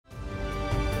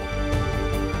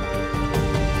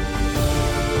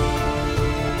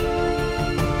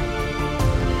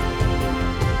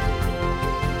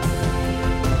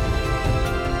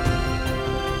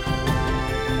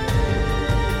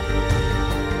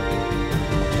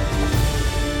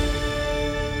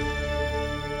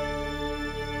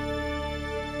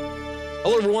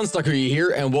Hello, everyone. Stucker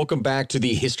here, and welcome back to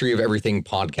the History of Everything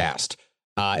podcast.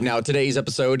 Now, today's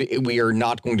episode, we are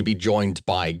not going to be joined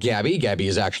by Gabby. Gabby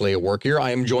is actually at work here.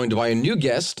 I am joined by a new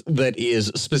guest that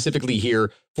is specifically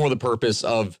here for the purpose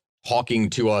of talking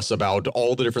to us about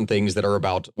all the different things that are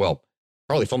about, well,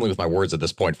 probably fumbling with my words at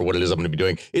this point for what it is I'm going to be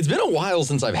doing. It's been a while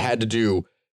since I've had to do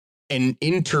an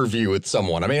interview with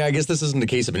someone. I mean, I guess this isn't the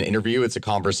case of an interview. It's a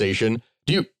conversation.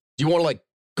 Do you want to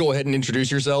go ahead and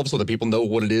introduce yourself so that people know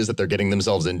what it is that they're getting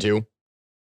themselves into?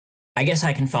 I guess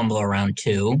I can fumble around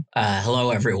too.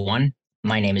 Hello, everyone.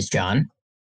 My name is John.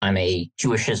 I'm a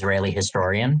Jewish Israeli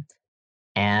historian.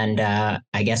 And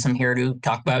I guess I'm here to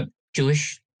talk about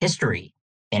Jewish history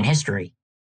and history.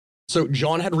 So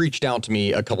John had reached out to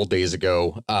me a couple days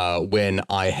ago when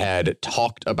I had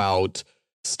talked about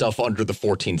stuff under the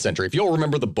 14th century. If you'll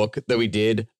remember the book that we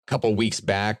did a couple weeks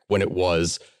back when it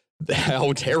was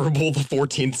how terrible the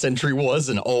 14th century was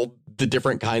and all the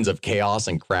different kinds of chaos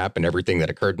and crap and everything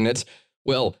that occurred in it.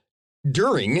 Well,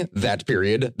 during that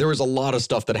period, there was a lot of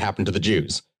stuff that happened to the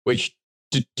Jews, which,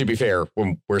 to be fair,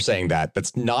 when we're saying that,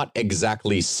 that's not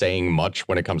exactly saying much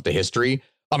when it comes to history.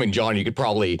 I mean, John, you could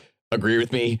probably agree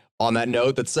with me on that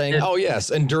note that's saying, oh, yes,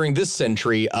 and during this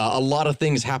century, a lot of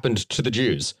things happened to the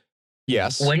Jews.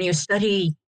 Yes. When you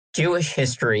study Jewish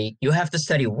history, you have to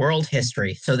study world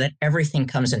history so that everything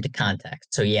comes into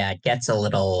context. So yeah, it gets a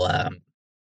little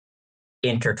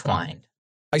intertwined.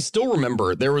 I still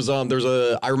remember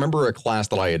I remember a class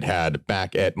that I had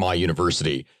back at my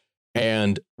university.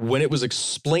 And when it was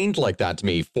explained like that to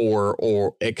me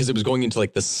because it was going into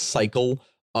the cycle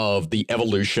of the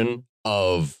evolution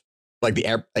of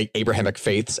the Abrahamic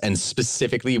faiths, and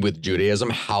specifically with Judaism,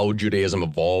 how Judaism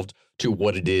evolved to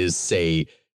what it is, say,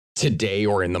 today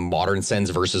or in the modern sense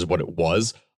versus what it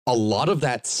was. A lot of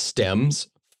that stems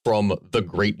from the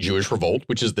Great Jewish Revolt,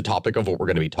 which is the topic of what we're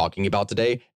going to be talking about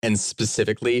today, and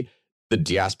specifically the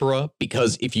diaspora.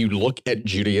 Because if you look at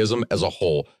Judaism as a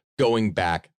whole, going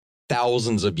back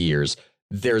thousands of years,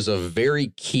 there's a very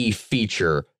key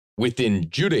feature within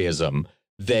Judaism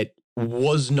that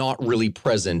was not really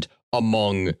present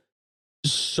among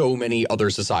so many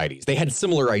other societies. They had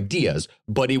similar ideas,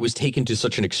 but it was taken to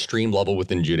such an extreme level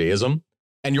within Judaism.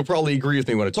 And you'll probably agree with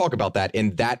me when I talk about that.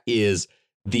 And that is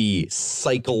the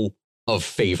cycle of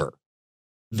favor,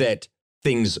 that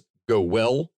things go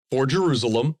well for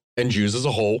Jerusalem and Jews as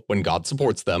a whole when God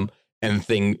supports them, and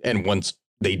once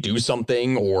they do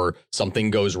something or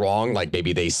something goes wrong, like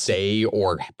maybe they say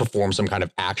or perform some kind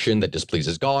of action that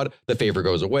displeases God, the favor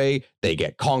goes away, they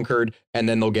get conquered, and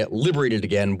then they'll get liberated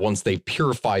again once they've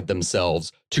purified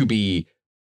themselves to be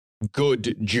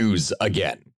good Jews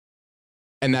again.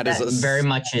 And that very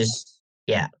much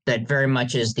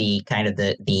is the kind of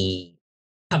the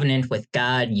covenant with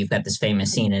God. You've got this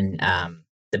famous scene in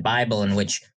the Bible in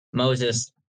which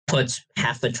Moses puts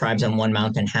half the tribes on one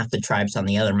mountain, half the tribes on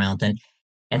the other mountain,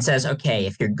 and says, okay,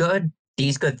 if you're good,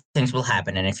 these good things will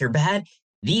happen. And if you're bad,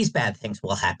 these bad things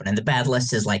will happen. And the bad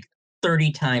list is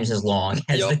 30 times as long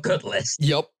as the good list.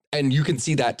 Yep. And you can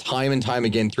see that time and time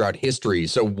again throughout history.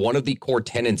 So one of the core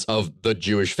tenets of the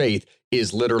Jewish faith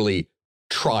is literally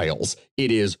trials.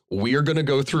 It is, we're going to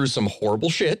go through some horrible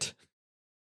shit,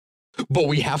 but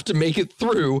we have to make it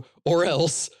through or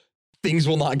else things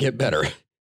will not get better.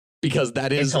 Because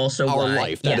that is also our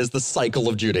life. That is the cycle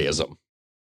of Judaism.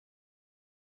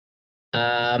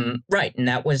 Right. And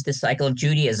that was the cycle of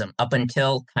Judaism up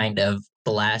until kind of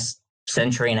the last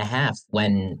century and a half,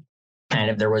 when kind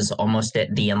of there was almost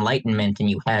the Enlightenment and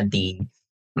you had the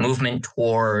movement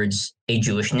towards a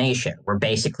Jewish nation, where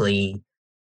basically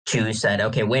Jews said,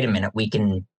 okay, wait a minute, we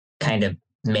can kind of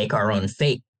make our own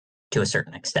fate to a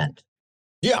certain extent.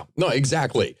 Yeah, no,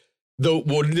 exactly. Though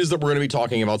what it is that we're going to be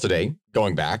talking about today,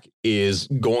 going back, is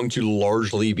going to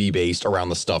largely be based around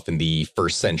the stuff in the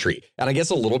first century. And I guess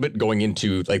a little bit going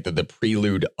into the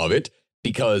prelude of it,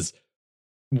 because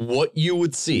what you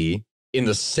would see in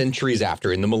the centuries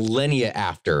after, in the millennia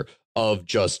after, of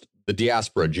just the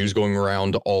diaspora, Jews going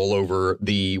around all over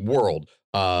the world,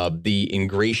 the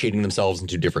ingratiating themselves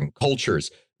into different cultures,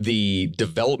 the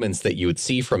developments that you would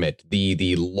see from it,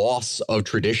 the loss of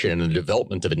tradition and the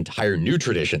development of entire new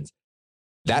traditions,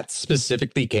 that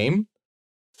specifically came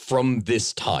from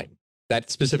this time.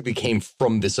 That specifically came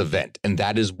from this event. And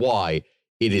that is why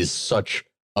it is such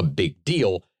a big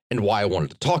deal and why I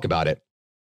wanted to talk about it.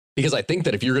 Because I think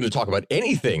that if you're going to talk about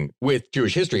anything with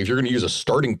Jewish history, if you're going to use a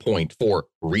starting point for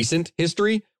recent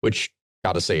history, which,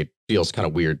 gotta say, it feels kind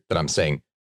of weird that I'm saying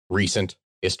recent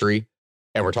history,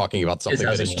 and we're talking about something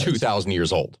that is 2,000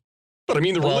 years old. But I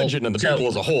mean, the religion and the people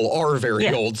as a whole are very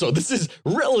old. So this is,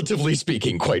 relatively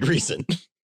speaking, quite recent.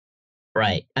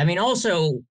 Right. I mean,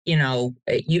 also,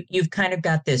 you've kind of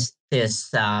got this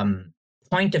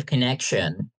point of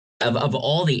connection of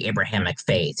all the Abrahamic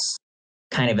faiths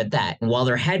kind of at that. And while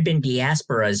there had been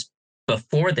diasporas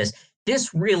before this,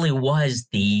 this really was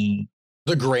the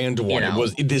grand you one. know,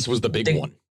 This was the big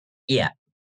one. yeah.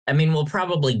 I mean, we'll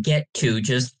probably get to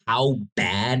just how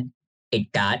bad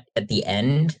it got at the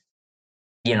end,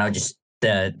 just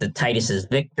the Titus's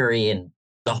victory and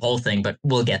the whole thing, but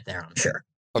we'll get there, I'm sure.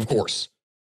 Of course.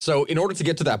 So in order to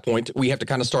get to that point, we have to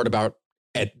kind of start about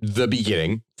at the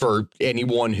beginning for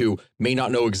anyone who may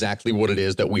not know exactly what it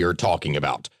is that we are talking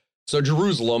about. So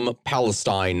Jerusalem,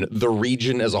 Palestine, the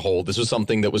region as a whole, this was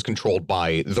something that was controlled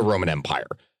by the Roman Empire.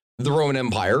 The Roman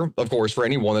Empire, of course, for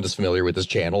anyone that is familiar with this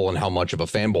channel and how much of a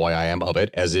fanboy I am of it,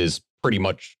 as is pretty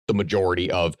much the majority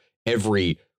of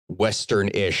every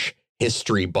Western-ish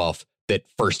history buff that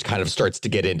first kind of starts to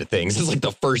get into things. It's like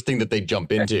the first thing that they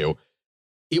jump into.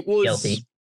 It was Guilty.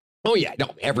 Oh yeah, no,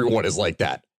 everyone is like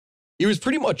that. It was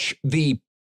pretty much the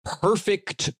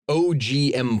perfect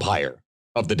OG empire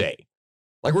of the day.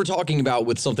 Like we're talking about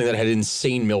with something that had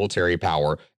insane military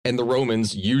power, and the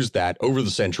Romans used that over the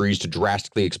centuries to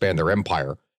drastically expand their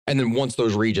empire. And then once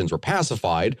those regions were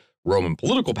pacified, Roman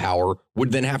political power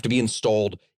would then have to be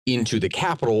installed into the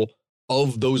capital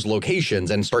of those locations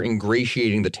and start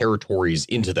ingratiating the territories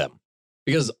into them.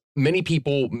 Because many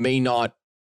people may not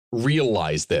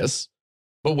realize this,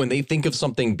 but when they think of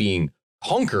something being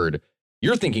conquered,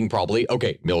 you're thinking probably,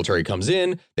 okay, military comes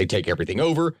in, they take everything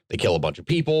over, they kill a bunch of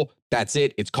people, that's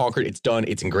it, it's conquered, it's done,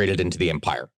 it's integrated into the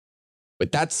empire.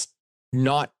 But that's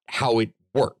not how it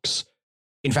works.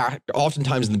 In fact,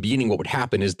 oftentimes in the beginning, what would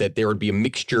happen is that there would be a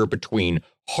mixture between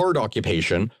hard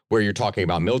occupation, where you're talking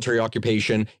about military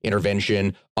occupation,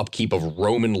 intervention, upkeep of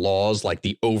Roman laws, like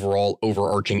the overall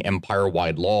overarching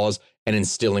empire-wide laws, and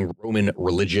instilling Roman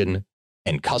religion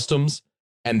and customs,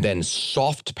 and then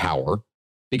soft power,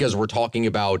 because we're talking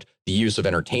about the use of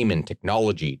entertainment,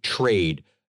 technology, trade,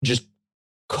 just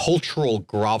cultural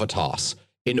gravitas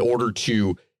in order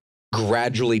to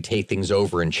gradually take things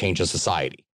over and change a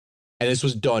society. And this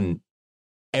was done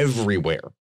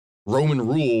everywhere. Roman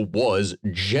rule was,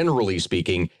 generally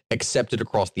speaking, accepted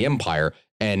across the empire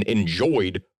and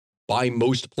enjoyed by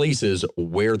most places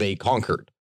where they conquered.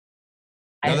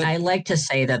 I like to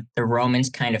say that the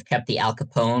Romans kind of kept the Al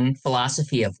Capone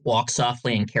philosophy of walk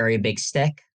softly and carry a big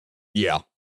stick. Yeah.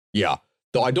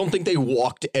 Though I don't think they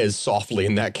walked as softly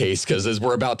in that case, because as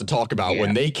we're about to talk about,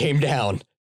 when they came down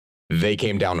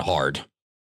hard.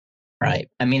 Right.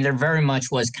 I mean, there very much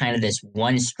was kind of this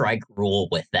one strike rule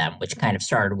with them, which kind of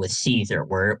started with Caesar,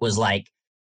 where it was like,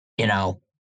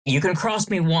 you can cross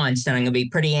me once and I'm going to be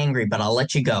pretty angry, but I'll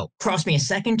let you go. Cross me a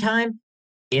second time,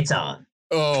 it's on.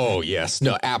 Oh, yes.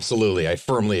 No, absolutely. I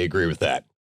firmly agree with that.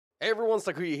 Hey everyone,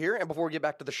 Sakuya here, and before we get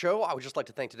back to the show, I would just like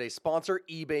to thank today's sponsor,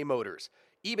 eBay Motors.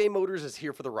 eBay Motors is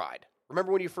here for the ride.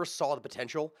 Remember when you first saw the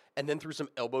potential, and then through some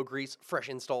elbow grease, fresh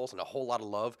installs, and a whole lot of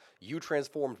love, you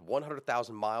transformed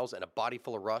 100,000 miles and a body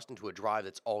full of rust into a drive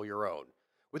that's all your own?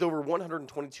 With over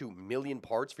 122 million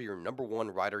parts for your number one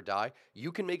ride or die,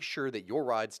 you can make sure that your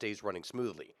ride stays running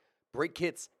smoothly. Brake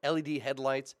kits, LED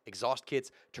headlights, exhaust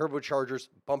kits, turbochargers,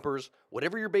 bumpers,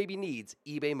 whatever your baby needs,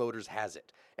 eBay Motors has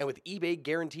it. And with eBay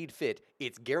Guaranteed Fit,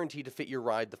 it's guaranteed to fit your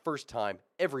ride the first time,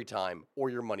 every time, or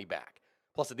your money back.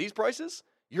 Plus, at these prices,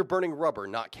 you're burning rubber,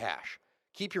 not cash.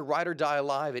 Keep your ride or die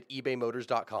alive at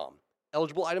ebaymotors.com.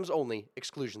 Eligible items only,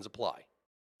 exclusions apply.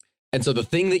 And so the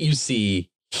thing that you see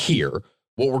here,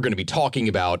 what we're going to be talking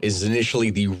about, is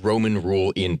initially the Roman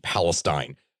rule in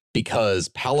Palestine. Because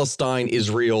Palestine,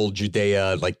 Israel,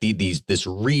 Judea, like this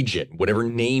region, whatever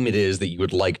name it is that you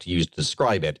would like to use to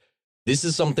describe it, this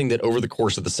is something that over the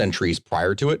course of the centuries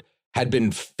prior to it had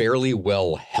been fairly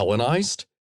well Hellenized.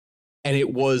 And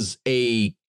it was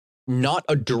not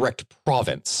a direct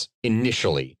province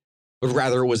initially, but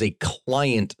rather it was a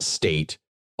client state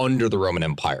under the Roman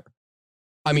Empire.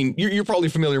 I mean, you're probably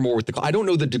familiar more with I don't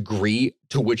know the degree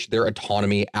to which their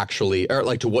autonomy actually, or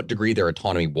like to what degree their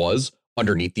autonomy was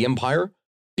underneath the empire,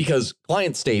 because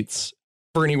client states,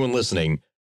 for anyone listening,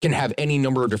 can have any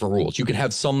number of different rules. You can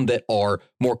have some that are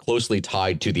more closely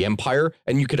tied to the empire,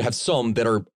 and you could have some that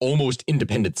are almost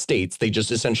independent states. They just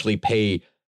essentially pay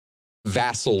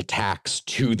vassal tax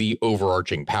to the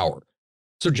overarching power.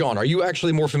 So, John, are you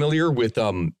actually more familiar with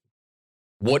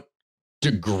what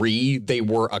degree they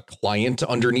were a client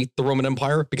underneath the Roman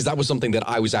Empire? Because that was something that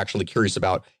I was actually curious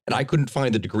about, and I couldn't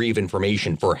find the degree of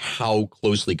information for how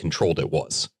closely controlled it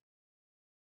was.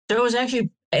 So it was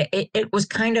actually, it was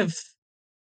kind of,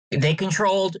 they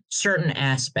controlled certain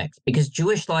aspects because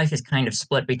Jewish life is kind of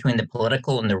split between the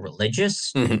political and the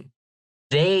religious. Mm-hmm.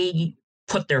 They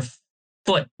put their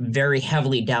foot very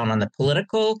heavily down on the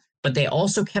political, but they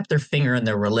also kept their finger in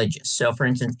the religious. So, for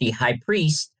instance, the high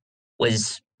priest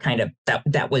was kind of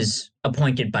that was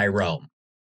appointed by Rome.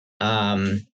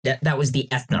 That was the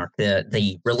ethnarch,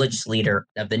 the religious leader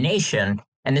of the nation,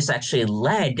 and this actually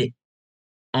led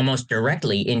almost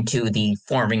directly into the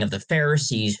forming of the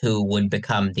Pharisees, who would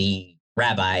become the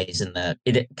rabbis and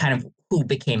kind of who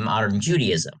became modern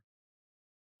Judaism.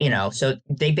 So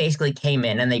they basically came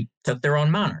in and they took their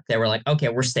own monarch. They were like, okay,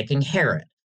 we're sticking Herod.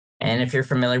 And if you're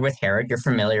familiar with Herod, you're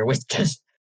familiar with just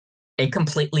a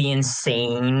completely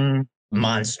insane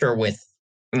monster with,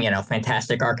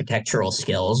 fantastic architectural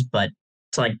skills. But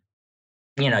it's like,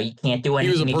 you can't do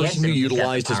anything against him. He was a person who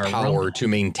utilized his power to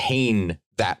maintain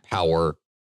that power,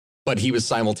 but he was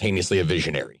simultaneously a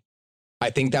visionary. I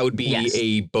think that would be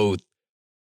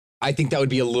I think that would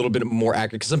be a little bit more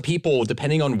accurate, because some people,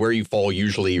 depending on where you fall,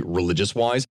 usually religious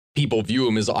wise, people view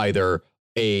him as either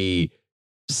a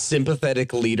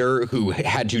sympathetic leader who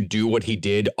had to do what he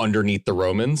did underneath the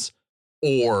Romans,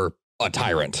 or a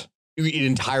tyrant. It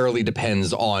entirely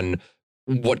depends on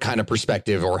what kind of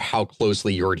perspective or how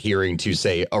closely you're adhering to,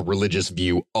 say, a religious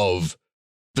view of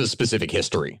the specific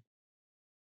history.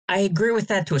 I agree with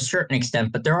that to a certain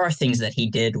extent, but there are things that he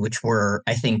did which were,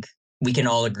 I think, we can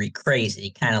all agree,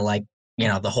 crazy. Kind of like,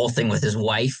 the whole thing with his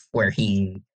wife, where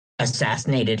he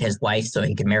assassinated his wife so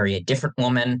he could marry a different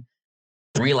woman,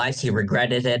 realized he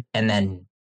regretted it, and then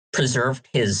preserved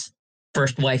his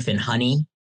first wife in honey.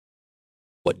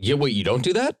 What? Yeah, wait, you don't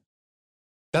do that?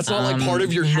 That's not like part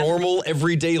of your normal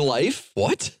everyday life?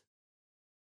 What?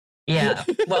 Yeah,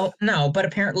 well, no, but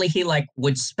apparently he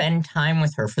would spend time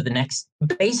with her for the next,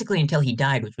 basically until he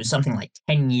died, which was something like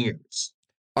 10 years.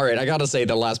 All right, I got to say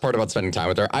the last part about spending time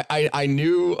with her, I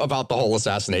knew about the whole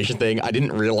assassination thing. I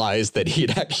didn't realize that he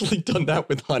had actually done that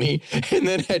with Honey and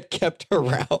then had kept her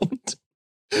around.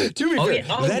 To be fair,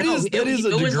 that is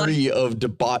a degree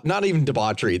of not even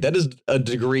debauchery. That is a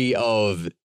degree of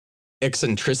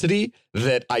eccentricity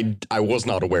that I was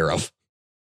not aware of.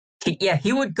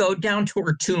 He would go down to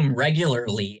her tomb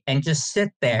regularly and just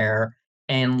sit there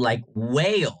and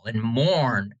wail and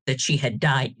mourn that she had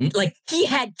died. Like he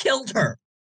had killed her.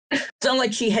 It's not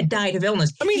like she had died of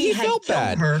illness. I mean, he felt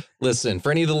bad. Her. Listen,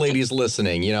 for any of the ladies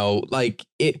listening,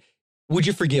 would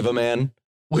you forgive a man?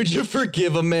 Would you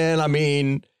forgive a man? I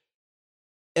mean,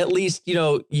 at least,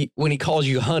 when he calls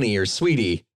you honey or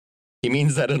sweetie, he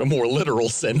means that in a more literal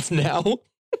sense now.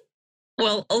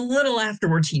 Well, a little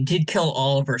afterwards, he did kill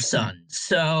all of her sons.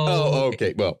 So. Oh,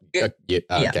 okay. Well, okay.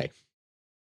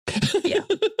 Yeah.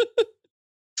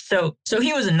 So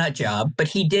he was a nut job, but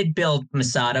he did build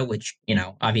Masada, which,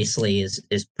 obviously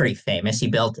is pretty famous. He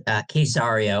built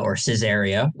Caesarea or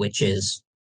Caesarea, which is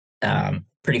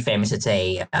pretty famous. It's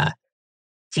a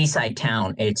seaside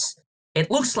town. It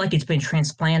looks like it's been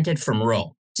transplanted from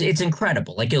Rome. It's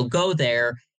incredible. You'll go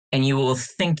there and you will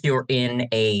think you're in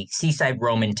a seaside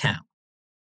Roman town.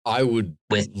 I would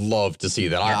love to see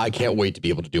that. Yeah. I can't wait to be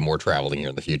able to do more traveling here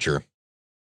in the future.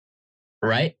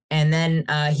 Right. And then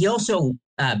he also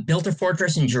built a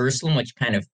fortress in Jerusalem, which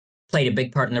kind of played a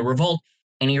big part in the revolt.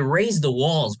 And he raised the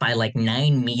walls by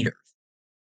 9 meters.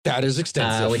 That is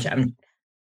extensive.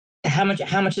 How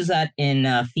much is that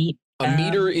in feet? A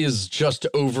meter is just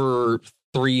over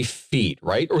 3 feet,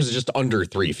 right? Or is it just under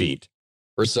 3 feet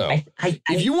or so?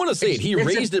 If you want to say it, he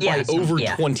raised it by over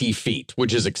 20 feet,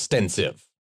 which is extensive.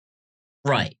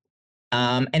 Right.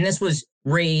 And this was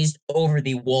raised over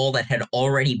the wall that had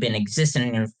already been existing.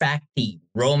 And in fact, the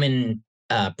Roman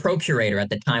procurator at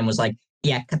the time was like,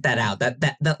 yeah, cut that out.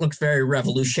 That looks very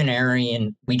revolutionary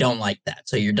and we don't like that.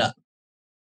 So you're done.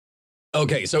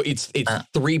 Okay, so it's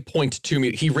 3.2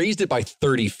 meters. He raised it by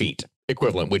 30 feet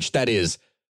equivalent, which that is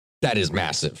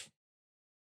massive.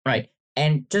 Right.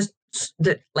 And just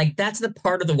that's the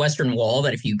part of the Western Wall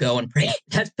that if you go and pray,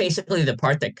 that's basically the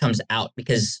part that comes out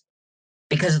because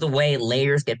of the way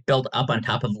layers get built up on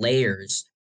top of layers.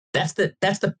 That's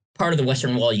the part of the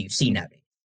Western Wall you see nowadays.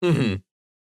 Mm-hmm.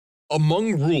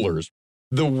 Among rulers,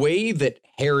 the way that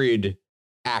Herod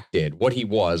acted, what he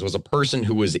was a person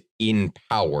who was in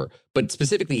power, but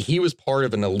specifically he was part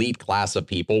of an elite class of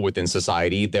people within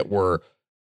society that were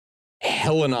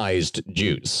Hellenized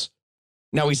Jews.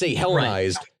 Now we say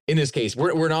Hellenized, right. In this case,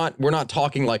 we're not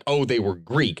talking like, oh, they were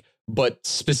Greek, but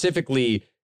specifically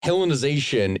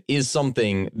Hellenization is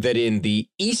something that in the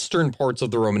eastern parts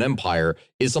of the Roman Empire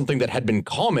is something that had been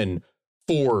common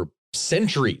for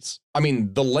centuries. I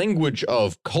mean, the language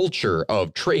of culture,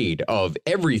 of trade, of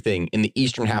everything in the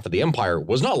eastern half of the empire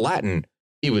was not Latin,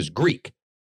 it was Greek.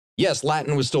 Yes,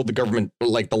 Latin was still the government,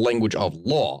 the language of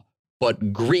law,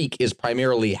 but Greek is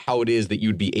primarily how it is that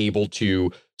you'd be able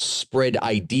to spread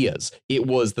ideas. It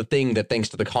was the thing that, thanks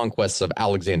to the conquests of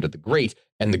Alexander the Great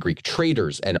and the Greek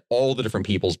traders and all the different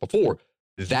peoples before,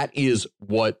 that is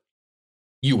what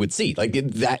you would see. Like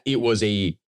it was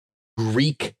a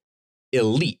Greek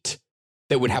elite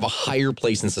that would have a higher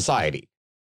place in society.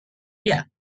 Yeah.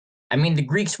 I mean, the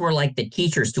Greeks were like the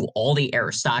teachers to all the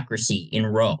aristocracy in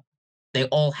Rome. They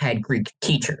all had Greek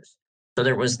teachers. So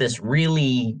there was this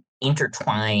really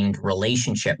intertwined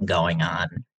relationship going on.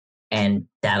 And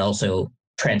that also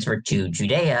transferred to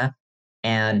Judea.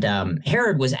 And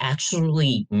Herod was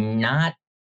actually not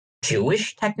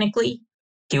Jewish, technically.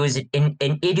 He was an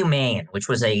Idumean, which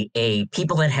was a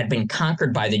people that had been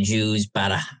conquered by the Jews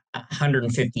about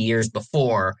 150 years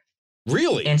before.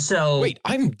 Really? And so, wait,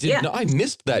 I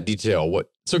missed that detail. What?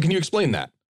 So can you explain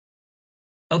that?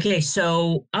 Okay,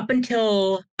 so up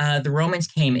until the Romans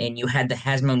came in, you had the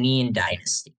Hasmonean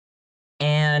dynasty.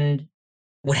 And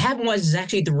what happened was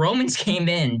actually the Romans came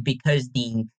in because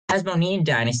the Hasmonean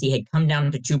dynasty had come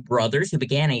down to two brothers who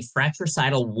began a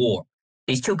fratricidal war.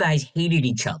 These two guys hated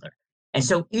each other. And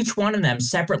so each one of them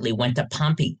separately went to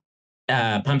Pompey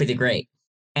the Great,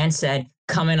 and said,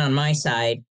 come in on my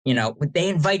side. You know, they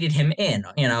invited him in,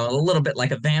 you know, a little bit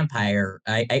like a vampire.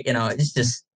 It's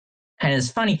just kind of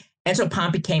funny. And so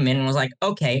Pompey came in and was like,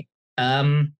 okay,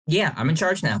 yeah, I'm in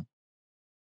charge now.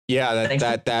 Yeah,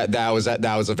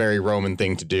 that was a very Roman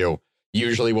thing to do.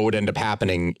 Usually what would end up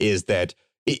happening is that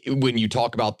when you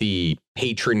talk about the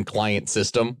patron-client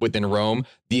system within Rome,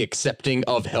 the accepting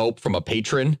of help from a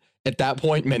patron at that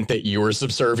point meant that you were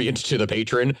subservient to the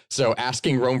patron. So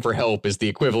asking Rome for help is the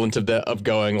equivalent of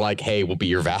going like, hey, we'll be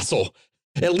your vassal,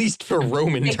 at least for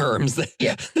Roman terms.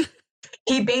 Yeah.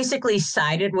 He basically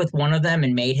sided with one of them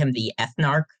and made him the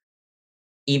ethnarch,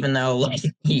 even though like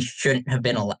he shouldn't have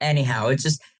been. Anyhow,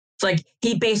 it's like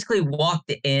he basically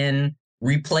walked in,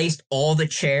 replaced all the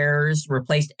chairs,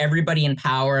 replaced everybody in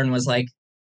power, and was like,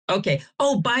 okay,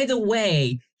 oh, by the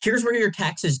way, here's where your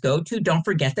taxes go to. Don't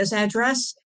forget this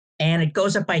address. And it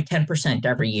goes up by 10%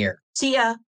 every year. See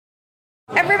ya.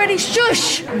 Everybody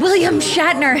shush! William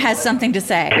Shatner has something to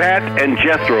say. Cat and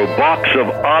Jethro, box of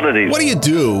oddities. What do you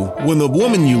do when the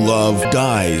woman you love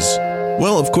dies?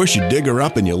 Well, of course you dig her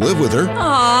up and you live with her.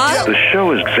 Aww. The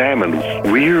show examines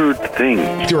weird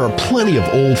things. There are plenty of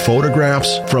old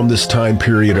photographs from this time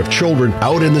period of children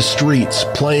out in the streets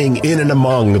playing in and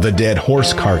among the dead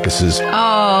horse carcasses.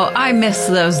 Oh, I miss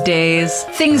those days.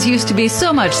 Things used to be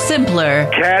so much simpler.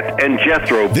 Cat and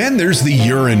Jethro. Then there's the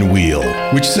urine wheel,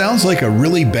 which sounds like a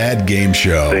really bad game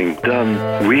show. Thing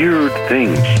done weird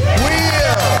things.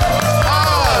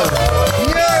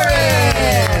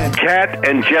 Cat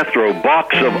and Jethro,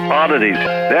 box of oddities.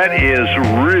 That is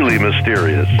really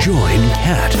mysterious. Join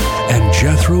Cat and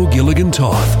Jethro Gilligan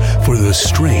Toth for the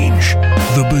strange,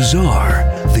 the bizarre,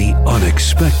 the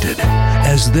unexpected,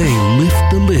 as they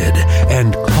lift the lid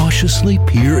and cautiously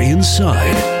peer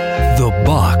inside the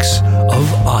Box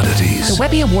of Oddities. The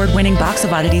Webby Award-winning Box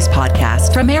of Oddities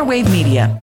podcast from Airwave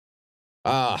Media.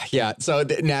 Yeah. So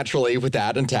naturally with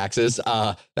that and taxes,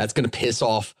 that's going to piss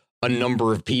off a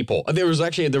number of people. There was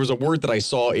a word that I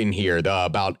saw in here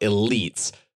about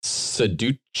elites.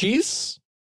 Sadducees?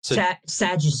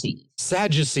 Sadducees.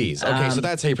 Sadducees. Okay, so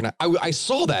that's how you pronounce. I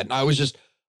saw that and I was just,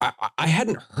 I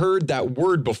hadn't heard that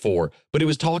word before, but it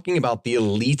was talking about the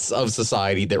elites of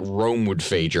society that Rome would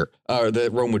favor,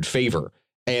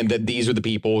 and that these are the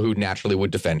people who naturally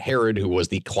would defend Herod, who was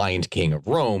the client king of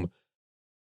Rome.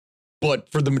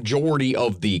 But for the majority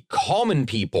of the common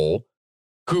people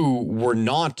who were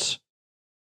not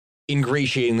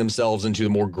ingratiating themselves into a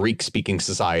more Greek-speaking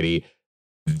society,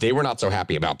 they were not so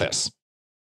happy about this.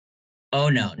 Oh,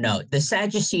 no. The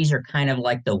Sadducees are kind of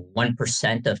like the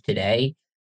 1% of today,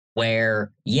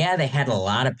 where, yeah, they had a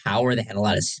lot of power, they had a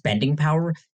lot of spending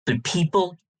power, but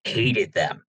people hated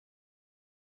them.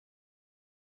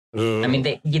 I mean,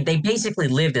 they basically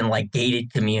lived in, like,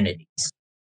 gated communities.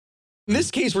 In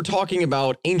this case, we're talking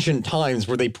about ancient times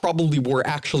where they probably were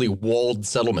actually walled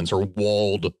settlements or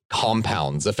walled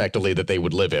compounds, effectively, that they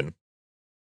would live in.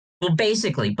 Well,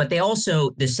 basically, but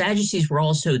the Sadducees were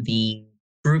also the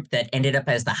group that ended up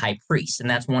as the high priest. And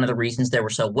that's one of the reasons they were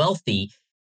so wealthy,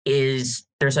 is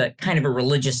there's a kind of a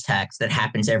religious tax that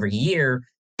happens every year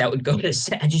that would go to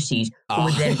Sadducees, who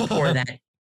would then pour that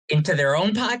into their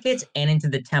own pockets and into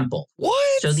the temple.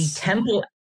 What? So the temple,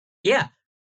 yeah.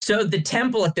 So the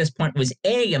temple at this point was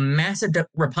a massive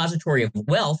repository of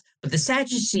wealth, but the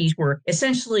Sadducees were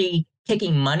essentially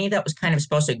taking money that was kind of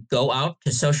supposed to go out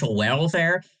to social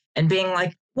welfare and being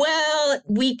like, well,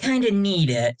 we kind of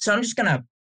need it, so I'm just going to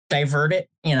divert it,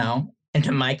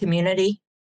 into my community.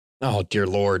 Oh, dear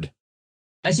Lord.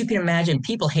 As you can imagine,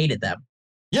 people hated them.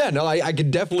 Yeah, no, I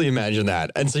could definitely imagine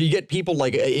that. And so you get people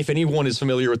like, if anyone is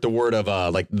familiar with the word of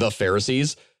like the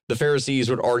Pharisees would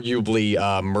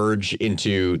arguably merge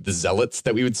into the Zealots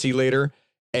that we would see later.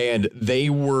 And they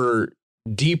were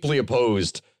deeply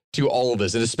opposed to all of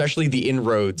this, and especially the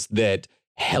inroads that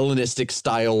Hellenistic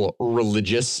style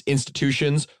religious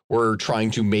institutions were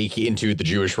trying to make into the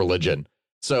Jewish religion.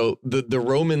 So the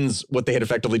Romans, what they had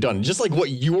effectively done, just like what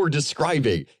you were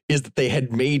describing, is that they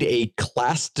had made a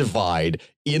class divide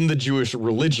in the Jewish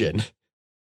religion,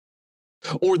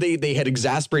 or they had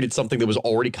exasperated something that was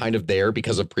already kind of there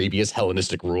because of previous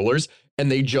Hellenistic rulers,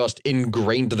 and they just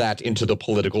ingrained that into the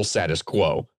political status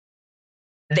quo.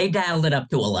 They dialed it up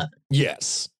to 11.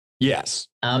 Yes.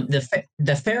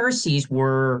 The Pharisees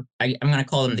were, I'm going to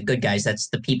call them the good guys. That's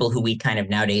the people who we kind of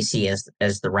nowadays see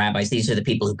as the rabbis. These are the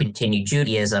people who continue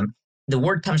Judaism. The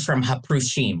word comes from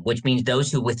haprushim, which means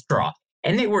those who withdraw.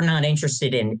 And they were not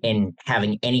interested in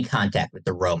having any contact with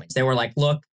the Romans. They were like,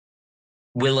 look,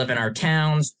 we live in our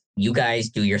towns. You guys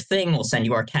do your thing. We'll send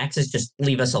you our taxes. Just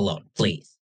leave us alone,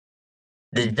 please.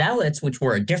 The Zealots, which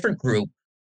were a different group,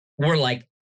 were like,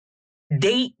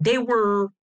 they were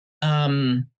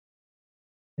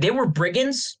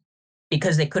brigands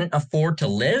because they couldn't afford to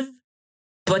live,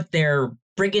 but their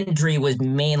brigandry was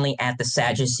mainly at the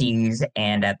Sadducees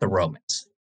and at the Romans.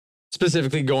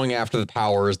 Specifically going after the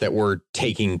powers that were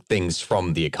taking things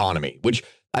from the economy, which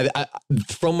I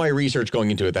from my research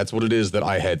going into it, that's what it is that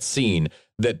I had seen,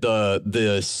 that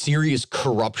the serious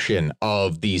corruption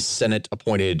of the Senate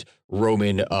appointed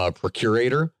Roman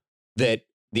procurator, that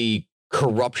the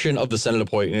corruption of the Senate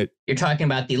appointed. You're talking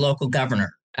about the local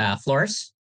governor,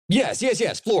 Florus? Yes.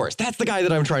 Florus. That's the guy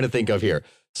that I'm trying to think of here.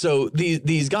 So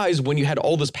these guys, when you had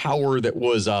all this power that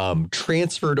was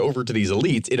transferred over to these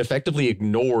elites, it effectively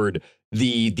ignored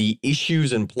the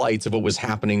issues and plights of what was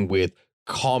happening with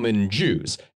common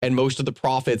Jews. And most of the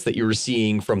profits that you were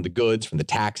seeing from the goods, from the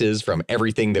taxes, from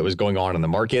everything that was going on in the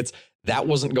markets, that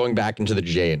wasn't going back into the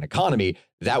Judean economy.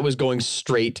 That was going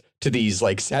straight to these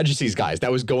like Sadducees guys.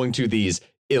 That was going to these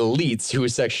elites who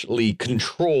essentially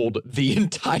controlled the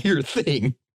entire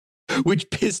thing, which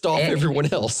pissed off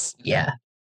everyone else. Yeah.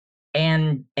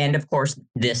 And of course,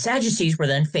 the Sadducees were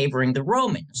then favoring the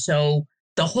Romans. So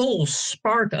the whole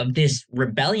spark of this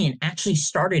rebellion actually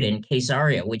started in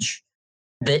Caesarea, which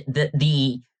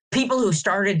the people who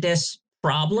started this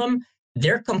problem,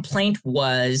 their complaint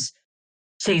was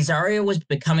Caesarea was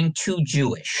becoming too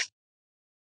Jewish.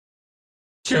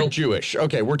 Too Jewish.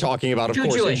 Okay, we're talking about, of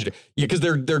course, Jewish. Yeah, because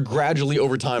they're gradually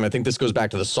over time. I think this goes back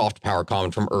to the soft power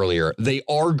comment from earlier. They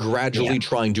are gradually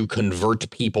trying to convert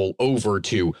people over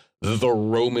to the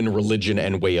Roman religion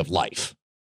and way of life.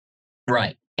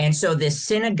 Right. And so this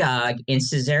synagogue in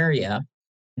Caesarea,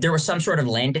 there was some sort of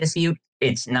land dispute.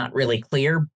 It's not really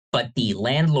clear, but the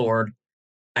landlord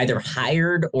either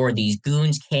hired or these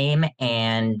goons came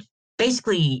and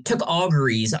basically took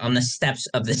auguries on the steps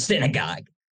of the synagogue,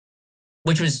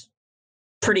 which was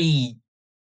pretty,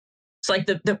 it's like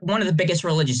the one of the biggest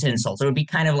religious insults. It would be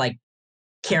kind of like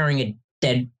carrying a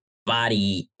dead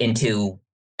body into,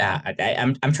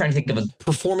 I'm trying to think of a...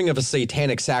 Performing of a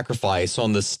satanic sacrifice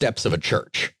on the steps of a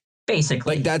church.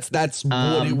 Basically. Like that's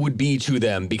what it would be to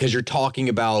them, because you're talking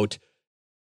about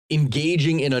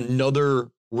engaging in another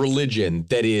religion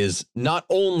that is not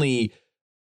only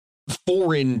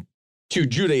foreign to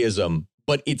Judaism,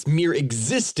 but its mere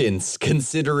existence,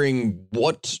 considering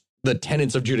what the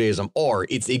tenets of Judaism are,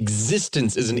 its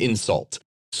existence is an insult.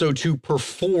 So to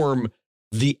perform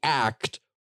the act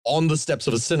on the steps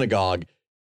of a synagogue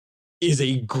is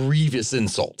a grievous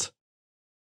insult.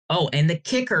 Oh, and the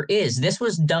kicker is this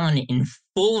was done in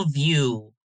full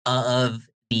view of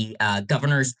the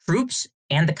governor's troops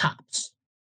and the cops,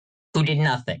 who did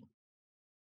nothing.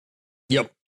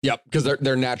 Yep, because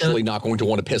they're naturally not going to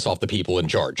want to piss off the people in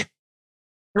charge.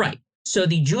 Right. So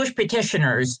the Jewish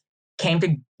petitioners came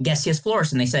to Gessius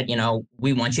Florus and they said,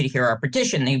 we want you to hear our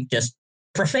petition. They've just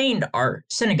profaned our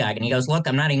synagogue. And he goes, look,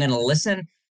 I'm not even going to listen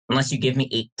unless you give me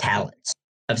 8 talents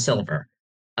of silver.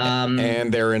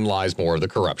 And therein lies more of the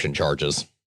corruption charges.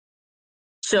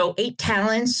 So 8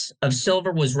 talents of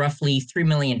silver was roughly $3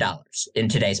 million in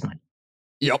today's money.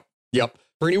 Yep.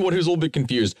 For anyone who's a little bit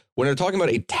confused, when they're talking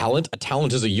about a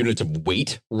talent is a unit of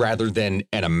weight rather than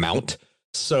an amount.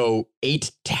 So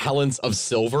 8 talents of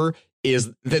silver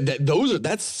is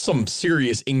that's some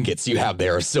serious ingots you have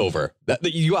there of silver.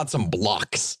 That you got some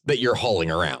blocks that you're hauling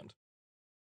around.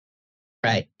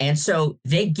 Right. And so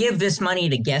they give this money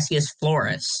to Gessius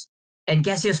Florus, and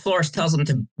Gessius Florus tells them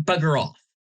to bugger off.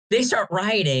 They start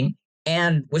rioting,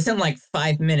 and within like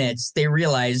 5 minutes, they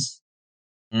realize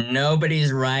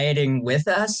nobody's rioting with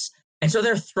us. And so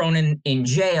they're thrown in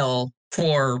jail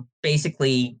for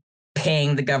basically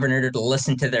paying the governor to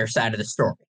listen to their side of the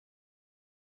story.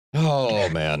 Oh,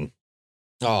 man.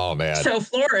 Oh, man. So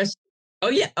Florus, no.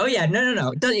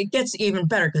 It gets even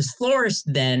better because Florus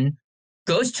then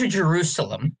goes to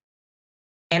Jerusalem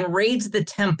and raids the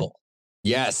temple.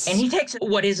 Yes. And he takes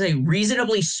what is a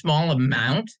reasonably small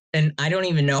amount, and I don't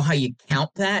even know how you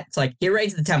count that. It's like he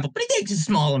raids the temple, but he takes a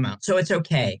small amount, so it's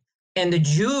okay. And the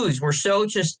Jews were so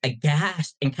just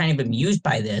aghast and kind of amused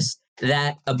by this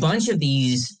that a bunch of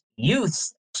these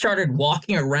youths started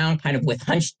walking around kind of with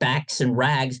hunched backs and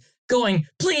rags, going,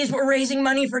 "Please, we're raising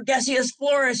money for Gessius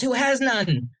Florus, who has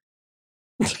none."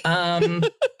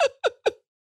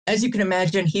 As you can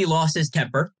imagine, he lost his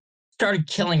temper, started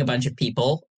killing a bunch of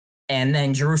people, and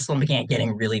then Jerusalem began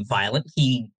getting really violent.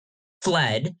 He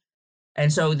fled.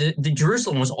 And so the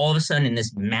Jerusalem was all of a sudden in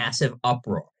this massive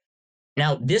uproar.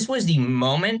 Now, this was the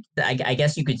moment that I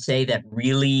guess you could say that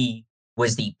really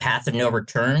was the path of no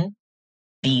return.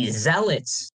 The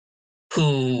zealots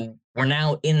who were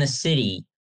now in the city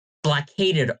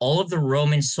blockaded all of the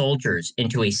Roman soldiers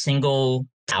into a single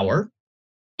tower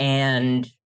and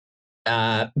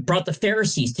brought the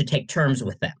Pharisees to take terms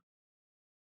with them.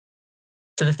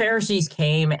 So the Pharisees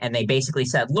came and they basically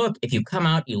said, look, if you come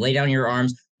out, you lay down your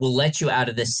arms, we'll let you out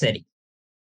of this city.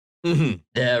 Mm-hmm.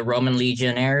 The Roman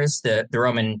legionnaires, the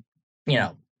Roman,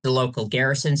 the local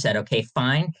garrison said, okay,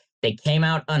 fine. They came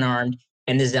out unarmed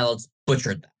and the zealots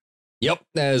butchered them. Yep,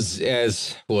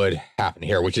 as would happen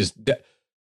here, which is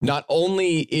not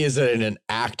only is it an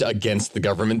act against the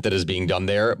government that is being done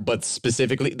there, but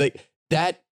specifically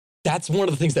that's one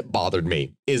of the things that bothered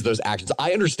me is those actions.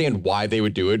 I understand why they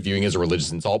would do it, viewing as a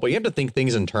religious insult, but you have to think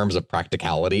things in terms of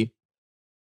practicality.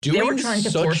 They were trying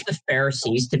to force the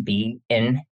Pharisees to be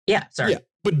in. Yeah, sorry. Yeah,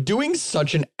 but doing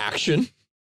such an action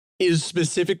is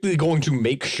specifically going to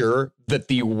make sure that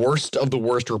the worst of the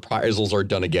worst reprisals are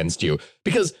done against you.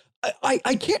 Because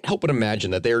I can't help but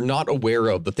imagine that they're not aware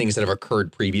of the things that have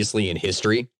occurred previously in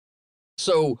history.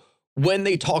 So when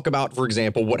they talk about, for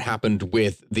example, what happened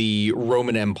with the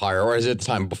Roman Empire, or as at the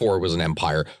time before it was an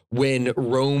empire, when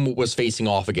Rome was facing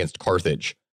off against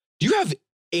Carthage, do you have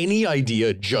any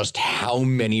idea just how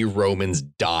many Romans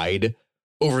died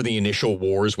over the initial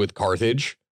wars with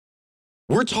Carthage?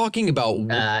 We're talking about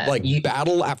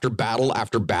battle after battle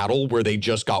after battle where they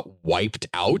just got wiped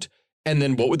out. And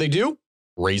then what would they do?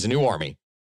 Raise a new army.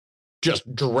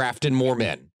 Just draft in more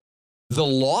men. The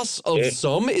loss of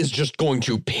some is just going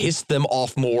to piss them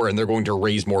off more, and they're going to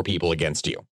raise more people against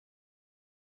you.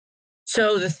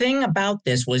 So the thing about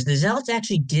this was the Zealots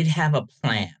actually did have a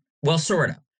plan. Well, sort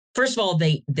of. First of all,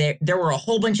 there were a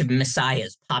whole bunch of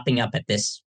messiahs popping up at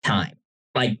this time.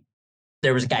 Like,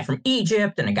 there was a guy from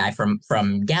Egypt and a guy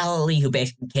from Galilee who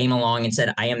basically came along and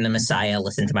said, I am the Messiah,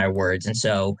 listen to my words. And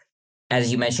so,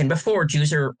 as you mentioned before,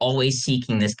 Jews are always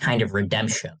seeking this kind of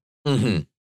redemption.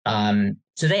 Mm-hmm.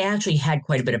 So they actually had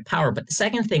quite a bit of power. But the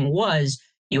second thing was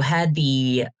you had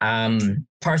the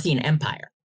Parthian Empire,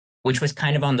 which was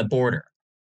kind of on the border.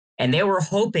 And they were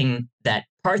hoping that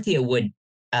Parthia would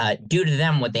do to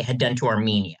them what they had done to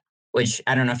Armenia, which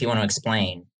I don't know if you want to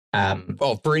explain.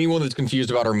 Well, for anyone that's confused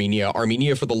about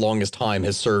Armenia for the longest time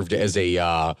has served as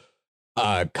a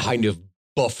kind of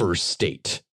buffer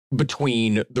state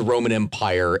between the Roman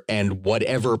Empire and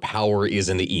whatever power is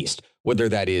in the east, whether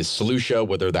that is Seleucia,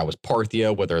 whether that was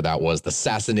Parthia, whether that was the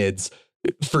Sassanids.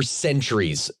 For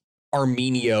centuries,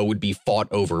 Armenia would be fought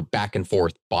over back and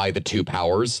forth by the two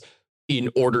powers in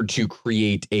order to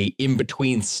create a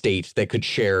in-between state that could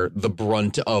share the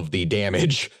brunt of the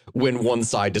damage when one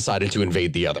side decided to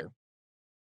invade the other.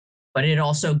 But it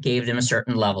also gave them a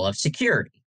certain level of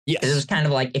security. Yes. It was kind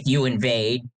of like if you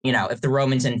invade, if the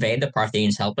Romans invade, the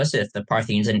Parthians help us. If the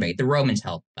Parthians invade, the Romans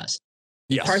help us.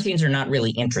 Yes. Parthians are not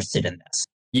really interested in this.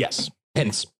 Yes.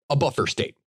 Hence, a buffer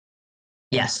state.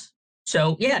 Yes.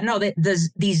 So,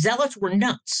 these zealots were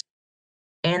nuts.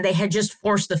 And they had just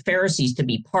forced the Pharisees to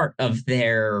be part of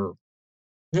their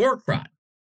war crime.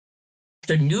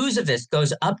 The news of this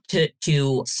goes up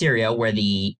to Syria, where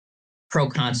the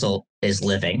proconsul is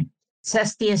living.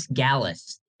 Cestius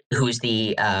Gallus, who's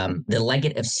the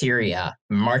legate of Syria,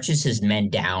 marches his men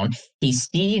down. He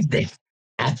sees the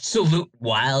absolute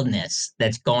wildness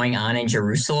that's going on in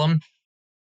Jerusalem,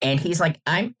 and he's like,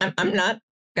 "I'm not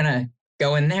gonna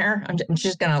go in there. I'm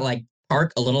just gonna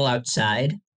park a little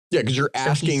outside." Yeah, because you're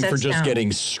asking for just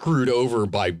getting screwed over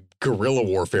by guerrilla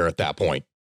warfare at that point.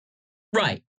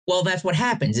 Right. Well, that's what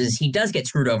happens is he does get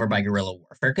screwed over by guerrilla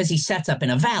warfare because he sets up in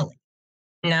a valley.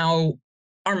 Now,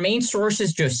 our main source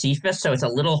is Josephus, so it's a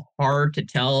little hard to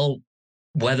tell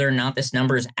whether or not this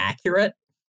number is accurate.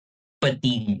 but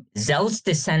the Zealots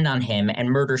descend on him and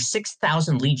murder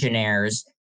 6,000 legionnaires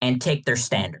and take their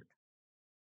standard.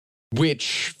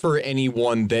 Which, for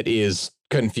anyone that is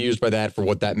confused by that, for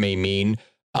what that may mean,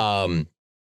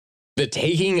 the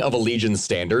taking of a legion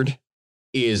standard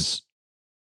is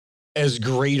as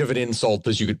great of an insult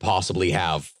as you could possibly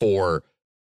have for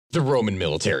the Roman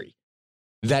military.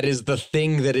 That is the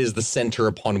thing that is the center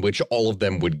upon which all of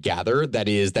them would gather. That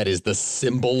is the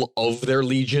symbol of their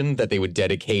legion that they would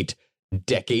dedicate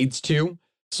decades to.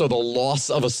 So the loss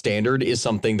of a standard is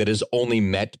something that is only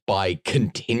met by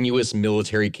continuous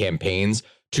military campaigns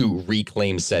to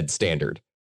reclaim said standard.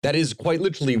 That is quite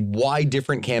literally why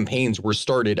different campaigns were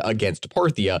started against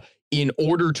Parthia in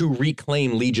order to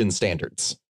reclaim legion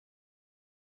standards.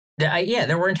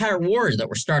 There were entire wars that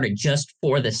were started just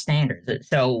for the standards.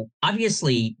 So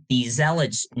obviously the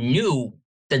Zealots knew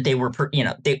that they were,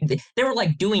 they were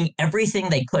like doing everything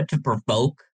they could to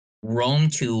provoke Rome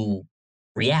to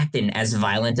react in as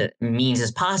violent a means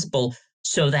as possible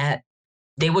so that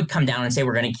they would come down and say,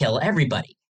 we're going to kill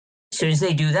everybody. As soon as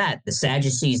they do that, the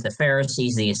Sadducees, the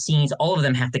Pharisees, the Essenes, all of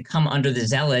them have to come under the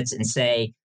Zealots and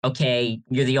say, okay,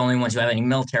 you're the only ones who have any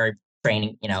military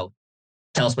training,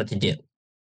 tell us what to do.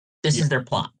 This is their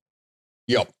plot.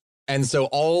 Yep. And so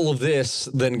all of this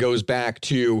then goes back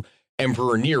to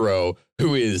Emperor Nero,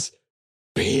 who is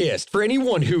pissed. For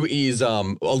anyone who is a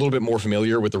little bit more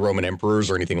familiar with the Roman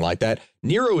emperors or anything like that,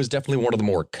 Nero is definitely one of the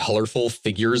more colorful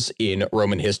figures in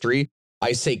Roman history.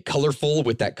 I say colorful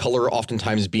with that color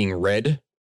oftentimes being red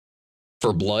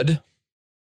for blood.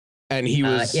 And he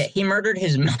was... he murdered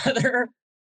his mother,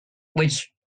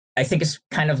 which I think is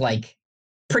kind of like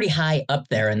pretty high up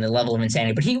there in the level of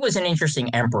insanity. But he was an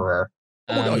interesting emperor.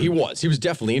 No, he was. He was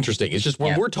definitely interesting. It's just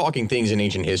when we're talking things in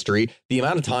ancient history, the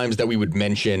amount of times that we would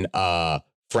mention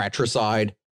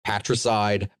fratricide,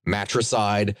 patricide,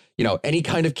 matricide, any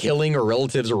kind of killing or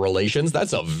relatives or relations,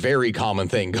 that's a very common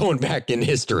thing going back in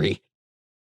history.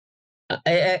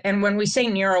 And when we say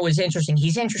Nero is interesting,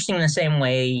 he's interesting in the same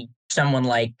way someone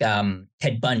like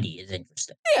Ted Bundy is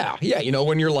interesting. Yeah.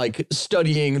 When you're like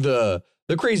studying the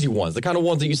crazy ones, the kind of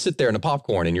ones that you sit there in a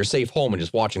popcorn in your safe home and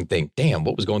just watch and think, damn,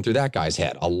 what was going through that guy's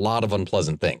head? A lot of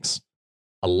unpleasant things.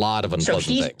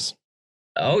 Things.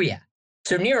 Oh, yeah.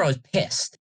 So Nero's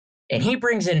pissed. And he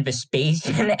brings in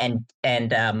Vespasian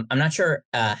and I'm not sure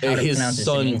how to pronounce his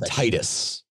son, in English.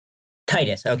 Titus.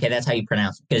 Titus. Okay, that's how you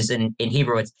pronounce it. Because in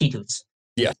Hebrew, it's Titus.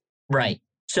 Yeah. Right.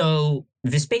 So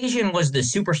Vespasian was the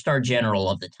superstar general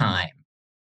of the time.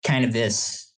 Kind of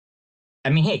this,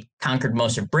 he conquered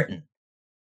most of Britain.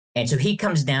 And so he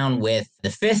comes down with the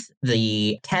 5th,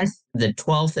 the 10th, the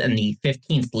 12th, and the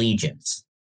 15th legions.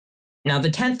 Now, the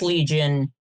 10th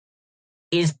legion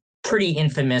is pretty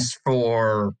infamous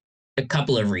for a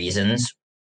couple of reasons.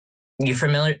 Are you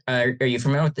familiar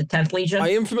with the 10th legion? I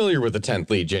am familiar with the 10th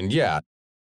legion, yeah.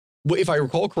 Well, if I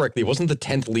recall correctly, wasn't the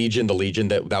 10th legion the legion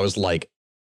that was like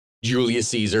Julius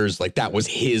Caesar's, like that was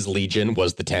his legion,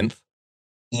 was the 10th?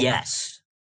 Yes.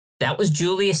 That was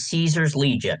Julius Caesar's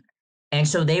legion. And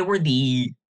so they were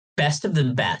the best of the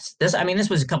best. This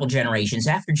was a couple generations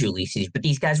after Julius Caesar, but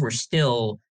these guys were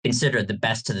still considered the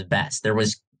best of the best. There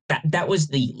was that was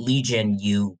the legion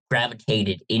you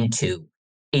gravitated into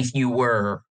if you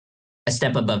were a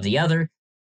step above the other.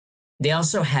 They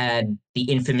also had the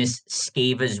infamous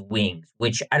Scava's wings,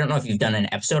 which I don't know if you've done an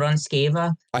episode on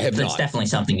Scava. I have not. It's definitely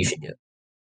something you should do.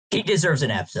 He deserves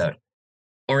an episode.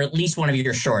 Or at least one of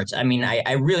your shorts. I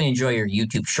really enjoy your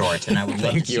YouTube shorts, and I would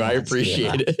love Thank to you. I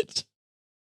appreciate it.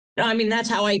 No, that's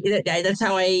how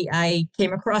I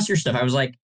came across your stuff. I was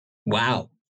like, wow,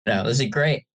 this is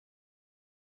great.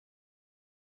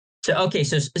 So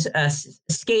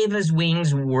Scava's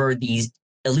wings were these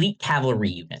elite cavalry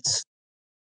units,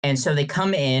 and so they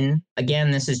come in again.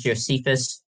 This is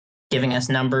Josephus giving us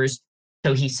numbers.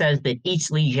 So he says that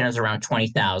each legion is around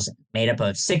 20,000, made up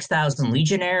of 6,000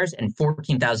 legionnaires and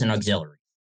 14,000 auxiliaries.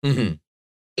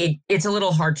 Mm-hmm. It's a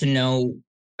little hard to know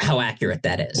how accurate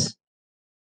that is.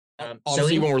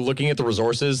 Honestly, when we're looking at the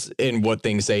resources and what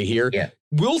things say here,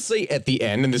 we'll say at the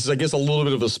end, and this is, I guess, a little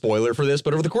bit of a spoiler for this,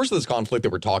 but over the course of this conflict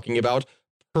that we're talking about,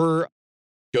 per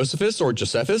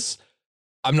Josephus,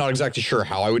 I'm not exactly sure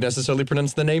how I would necessarily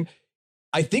pronounce the name.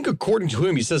 I think according to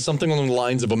him, he says something along the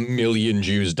lines of 1 million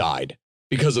Jews died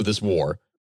because of this war.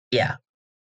 Yeah.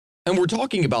 And we're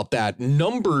talking about that.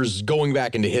 Numbers going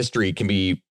back into history can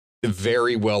be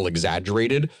very well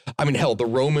exaggerated. Hell, the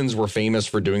Romans were famous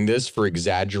for doing this, for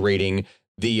exaggerating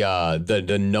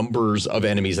the numbers of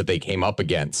enemies that they came up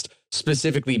against,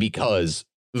 specifically because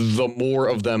the more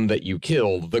of them that you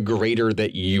kill, the greater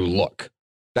that you look.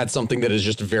 That's something that is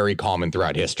just very common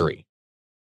throughout history.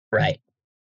 Right.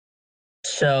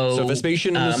 So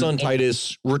Vespasian and his son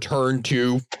Titus return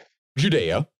to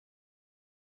Judea.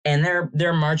 And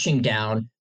they're marching down.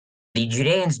 The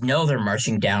Judeans know they're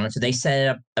marching down, and so they set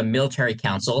up a military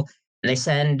council. And they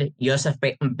send Yosef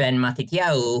ben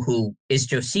Matityahu, who is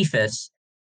Josephus,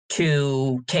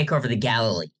 to take over the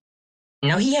Galilee.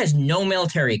 Now, he has no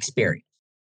military experience.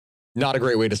 Not a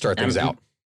great way to start things out.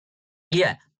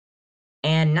 Yeah.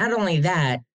 And not only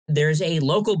that, there's a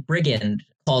local brigand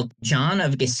called John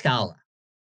of Giscala,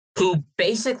 who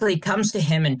basically comes to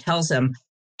him and tells him,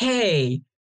 hey,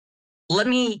 let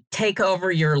me take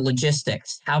over your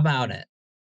logistics. How about it?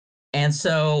 And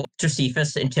so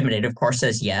Josephus, intimidated, of course,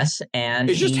 says yes. And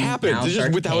it just happens. It's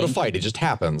just without a fight. It just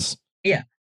happens. Yeah.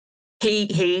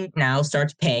 He now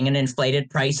starts paying an inflated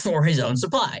price for his own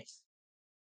supplies.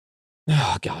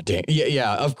 Oh, God damn.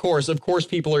 Yeah. Of course,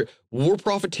 people are war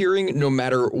profiteering, no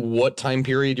matter what time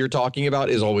period you're talking about,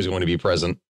 is always going to be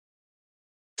present.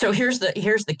 So here's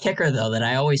the kicker, though, that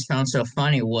I always found so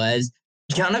funny was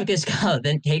John of Giscala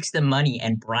then takes the money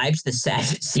and bribes the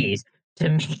Sadducees to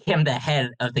make him the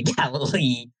head of the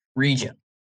Galilee region.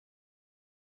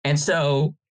 And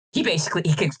so he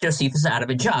kicks Josephus out of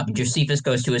a job. And Josephus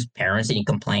goes to his parents and he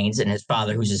complains, and his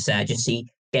father, who's a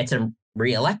Sadducee, gets him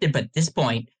reelected. But at this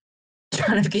point,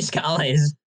 John of Giscala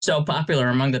is so popular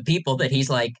among the people that he's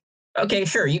like, okay,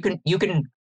 sure, you can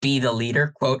be the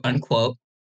leader, quote unquote.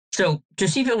 So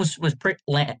Josephus was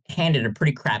handed a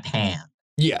pretty crap hand.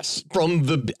 Yes, from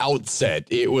the outset,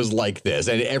 it was like this,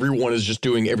 and everyone is just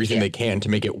doing everything they can to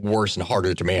make it worse and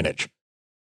harder to manage.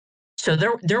 So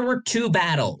there were two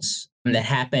battles that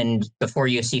happened before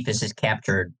Josephus is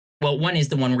captured. Well, one is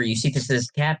the one where Josephus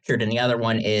is captured, and the other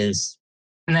one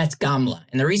that's Gamla.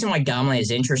 And the reason why Gamla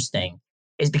is interesting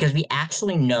is because we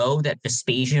actually know that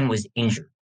Vespasian was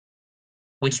injured,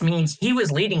 which means he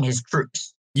was leading his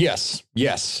troops. Yes.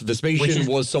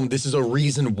 Vespasian this is a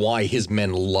reason why his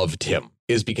men loved him,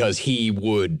 is because he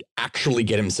would actually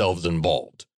get himself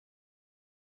involved.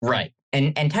 Right.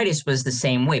 And Titus was the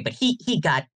same way, but he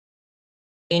got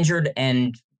injured,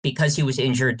 and because he was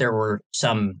injured, there were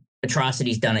some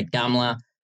atrocities done at Gamla.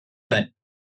 But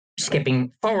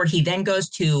skipping forward, he then goes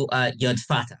to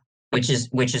Yodfata, which is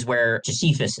where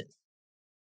Josephus is.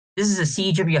 This is a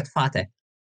siege of Yodfata.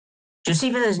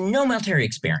 Josephus has no military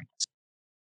experience.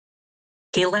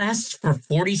 He lasts for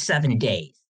 47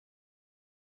 days.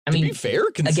 To be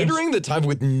fair, considering the time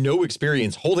with no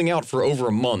experience, holding out for over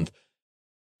a month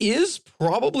is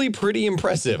probably pretty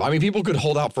impressive. I mean, people could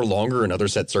hold out for longer in other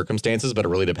set circumstances, but it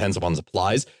really depends upon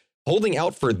supplies. Holding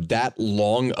out for that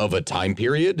long of a time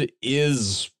period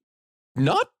is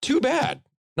not too bad.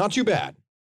 Not too bad.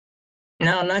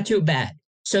 No, not too bad.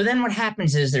 So then what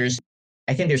happens is there's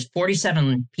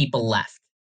 47 people left.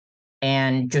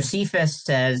 And Josephus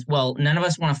says, well, none of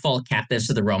us want to fall captives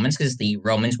to the Romans because the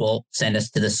Romans will send us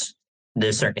to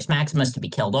the Circus Maximus to be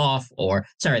killed off.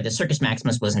 The Circus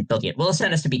Maximus wasn't built yet. Will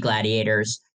send us to be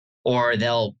gladiators, or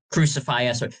they'll crucify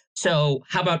us. So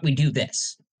how about we do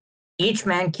this? Each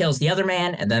man kills the other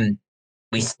man, and then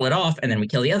we split off, and then we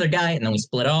kill the other guy, and then we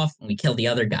split off, and we kill the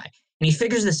other guy. And he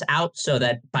figures this out so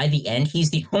that by the end,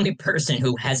 he's the only person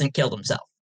who hasn't killed himself.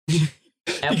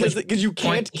 Because you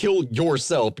can't kill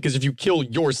yourself, because if you kill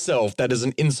yourself, that is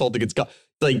an insult that gets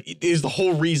it is the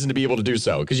whole reason to be able to do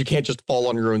so, because you can't just fall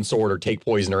on your own sword or take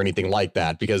poison or anything like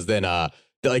that, because then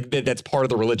that's part of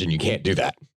the religion. You can't do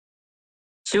that.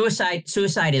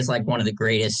 Suicide is like one of the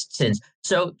greatest sins.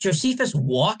 So Josephus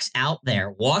walks up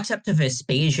to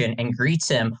Vespasian and greets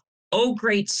him, "Oh,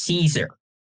 great Caesar."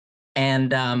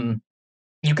 And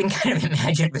you can kind of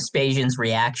imagine Vespasian's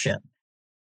reaction.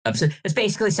 So it's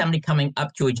basically somebody coming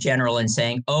up to a general and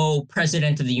saying, "Oh,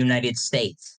 President of the United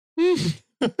States."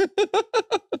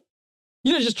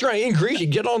 Just try and increase,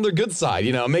 get on their good side,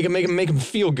 make them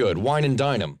feel good, wine and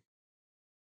dine them.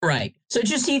 Right. So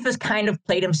Josephus kind of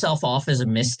played himself off as a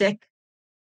mystic.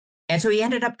 And so he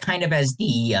ended up kind of as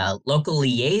the local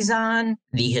liaison,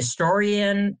 the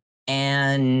historian,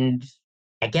 and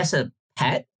I guess a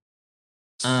pet.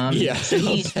 So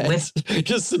he's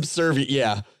just subservient.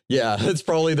 Yeah, that's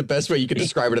probably the best way you could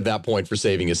describe it at that point for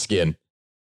saving his skin.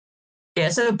 Yeah,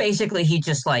 so basically he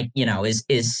just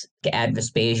is at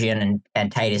Vespasian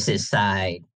and Titus's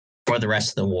side for the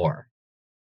rest of the war.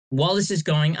 While this is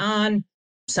going on,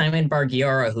 Simon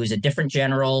Bar-Giora, who's a different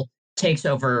general, takes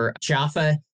over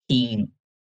Jaffa.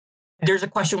 There's a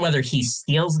question whether he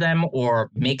steals them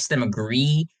or makes them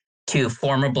agree to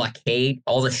form a blockade.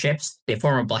 All the ships, they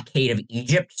form a blockade of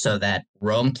Egypt so that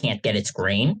Rome can't get its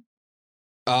grain.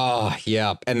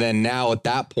 Yeah. And then now at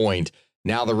that point,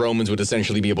 now the Romans would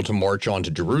essentially be able to march on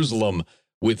to Jerusalem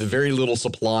with very little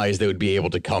supplies. They would be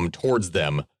able to come towards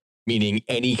them meaning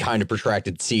any kind of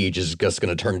protracted siege is just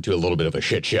going to turn into a little bit of a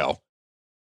shit show.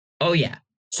 Oh, yeah.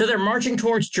 So they're marching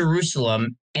towards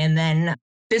Jerusalem, and then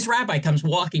this rabbi comes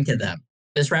walking to them.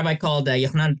 This rabbi called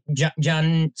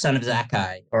John, son of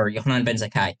Zakkai, or Yohanan ben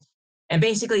Zakkai, and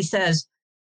basically says,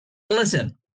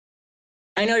 listen,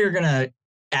 I know you're going to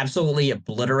absolutely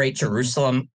obliterate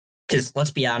Jerusalem, because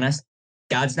let's be honest,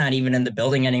 God's not even in the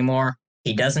building anymore.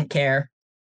 He doesn't care.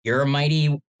 You're a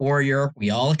mighty warrior. We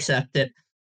all accept it.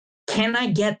 Can I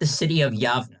get the city of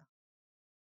Yavna?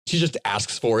 She just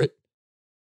asks for it.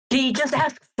 He just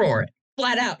asks for it,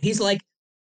 flat out. He's like,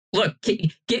 look,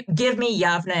 give me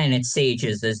Yavna and its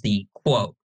sages as the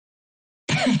quote.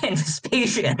 And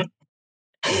Vespasian,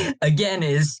 again,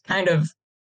 is kind of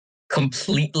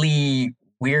completely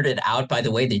weirded out by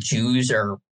the way the Jews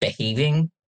are behaving,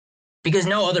 because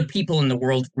no other people in the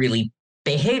world really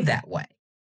behave that way.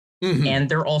 Mm-hmm. And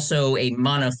they're also a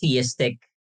monotheistic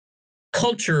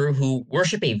culture who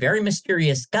worship a very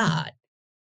mysterious God.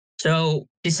 So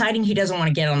deciding he doesn't want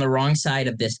to get on the wrong side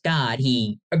of this God,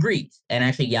 he agrees. And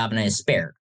actually Yavna is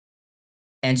spared.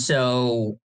 And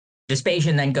so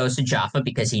Vespasian then goes to Jaffa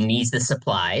because he needs the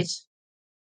supplies.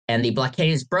 And the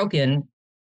blockade is broken.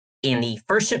 In the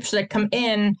first ships that come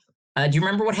in, do you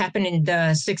remember what happened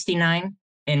in 69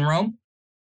 in Rome?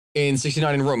 In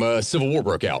 69 in Rome, a civil war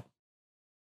broke out.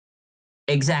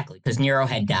 Exactly, because Nero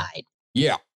had died.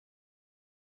 Yeah.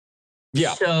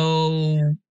 Yeah.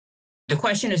 So the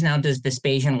question is now, does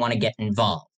Vespasian want to get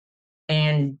involved?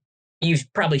 And you've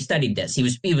probably studied this. He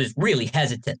was really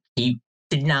hesitant. He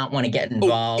did not want to get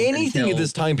involved. Anything at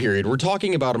this time period, we're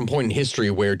talking about a point in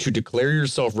history where to declare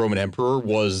yourself Roman emperor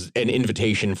was an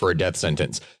invitation for a death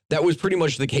sentence. That was pretty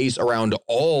much the case around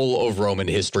all of Roman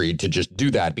history, to just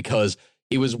do that, because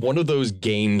it was one of those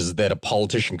games that a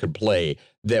politician could play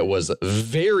that was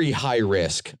very high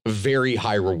risk, very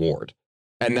high reward.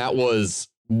 And that was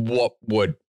what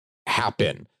would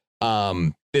happen.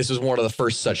 This was one of the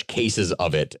first such cases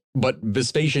of it. But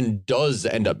Vespasian does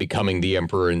end up becoming the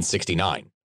emperor in 69.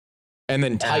 And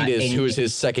then Titus, who is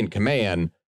his second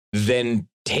command, then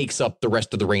takes up the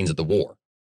rest of the reins of the war.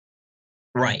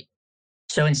 Right.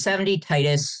 So in 70,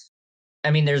 Titus,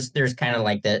 I mean, there's kind of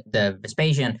like the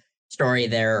Vespasian story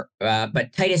there,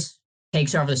 but Titus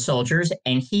takes over the soldiers,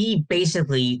 and he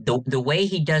basically, the way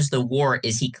he does the war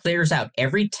is he clears out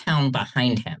every town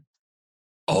behind him.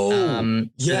 Oh,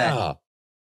 yeah.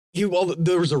 Well,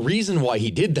 there was a reason why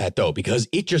he did that, though, because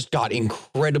it just got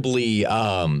incredibly,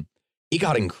 brutal.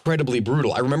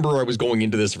 I remember I was going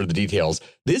into this for the details.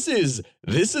 This is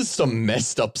some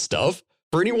messed up stuff.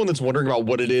 For anyone that's wondering about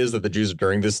what it is that the Jews are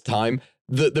during this time,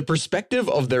 the perspective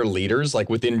of their leaders, like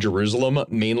within Jerusalem,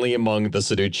 mainly among the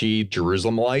Sadducee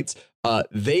Jerusalemites,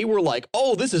 they were like,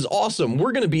 oh, this is awesome.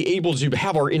 We're going to be able to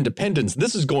have our independence.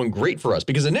 This is going great for us,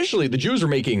 because initially the Jews were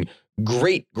making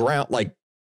great ground, like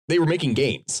they were making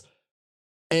gains.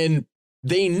 And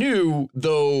they knew,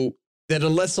 though, that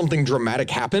unless something dramatic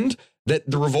happened, that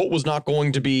the revolt was not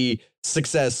going to be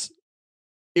success.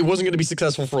 It wasn't going to be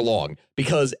successful for long,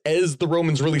 because as the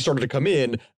Romans really started to come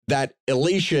in, that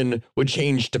elation would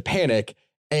change to panic.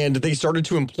 And they started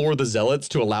to implore the zealots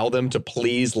to allow them to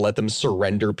please let them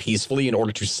surrender peacefully in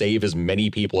order to save as many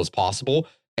people as possible.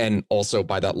 And also,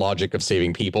 by that logic of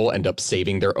saving people, end up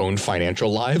saving their own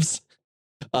financial lives.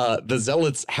 The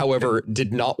zealots, however,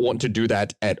 did not want to do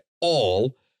that at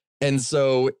all. And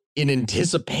so in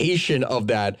anticipation of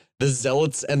that, the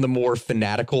zealots and the more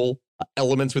fanatical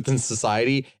elements within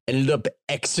society ended up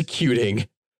executing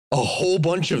a whole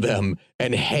bunch of them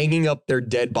and hanging up their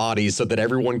dead bodies so that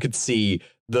everyone could see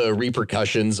the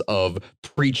repercussions of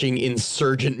preaching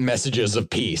insurgent messages of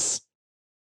peace.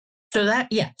 So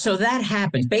that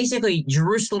happens. Basically,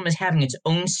 Jerusalem is having its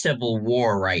own civil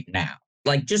war right now.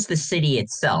 Like, just the city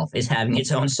itself is having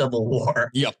its own civil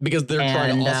war. Yep, because they're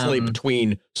trying to oscillate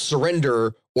between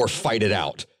surrender or fight it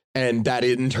out. And that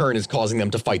in turn is causing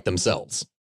them to fight themselves.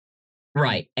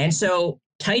 Right. And so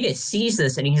Titus sees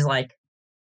this and he's like,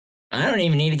 I don't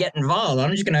even need to get involved.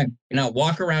 I'm just going to,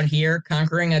 walk around here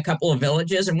conquering a couple of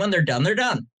villages. And when they're done, they're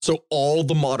done. So all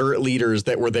the moderate leaders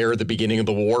that were there at the beginning of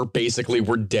the war basically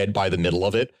were dead by the middle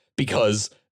of it, because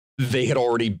they had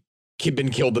already been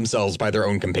killed themselves by their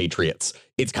own compatriots.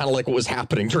 It's kind of like what was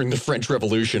happening during the French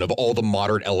Revolution, of all the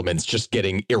moderate elements just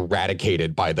getting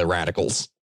eradicated by the radicals.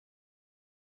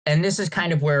 And this is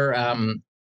kind of where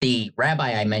the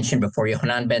rabbi I mentioned before,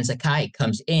 Yohanan ben Zakkai,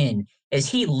 comes in, is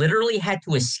he literally had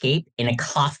to escape in a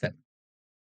coffin.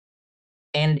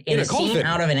 And in a scene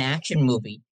out of an action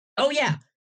movie. Oh, yeah.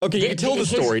 Okay, you tell the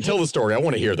story. Tell the story. I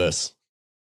want to hear this.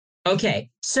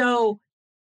 Okay, so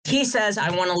he says,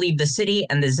 I want to leave the city,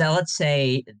 and the zealots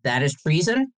say that is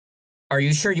treason. are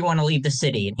you sure you want to leave the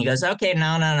city? And he goes, okay, no,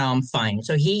 I'm fine.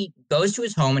 So he goes to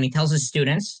his home and he tells his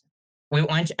students, I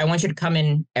want you to come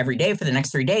in every day for the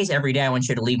next 3 days. Every day I want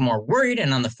you to leave more worried.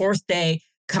 And on the 4th day,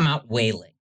 come out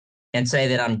wailing and say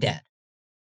that I'm dead.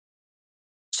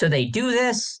 So they do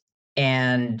this,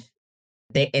 and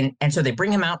so they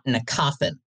bring him out in a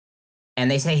coffin.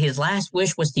 And they say his last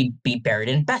wish was to be buried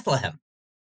in Bethlehem,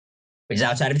 which is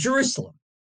outside of Jerusalem.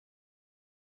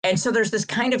 And so there's this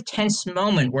kind of tense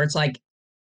moment where it's like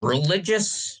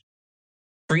religious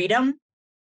freedom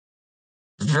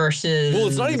versus... Well,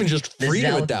 it's not even just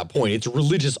freedom at that point. It's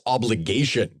religious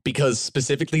obligation, because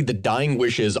specifically the dying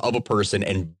wishes of a person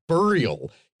and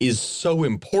burial is so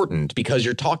important, because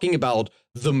you're talking about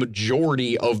the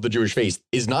majority of the Jewish faith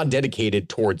is not dedicated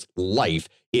towards life.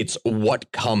 It's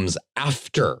what comes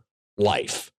after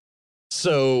life.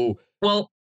 So...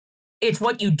 Well, it's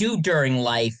what you do during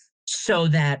life so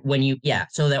that when you get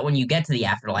to the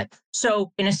afterlife.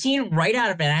 So in a scene right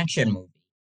out of an action movie,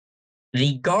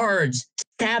 the guards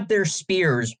stab their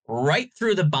spears right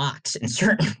through the box in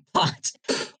certain spots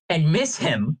and miss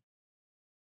him.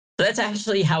 So that's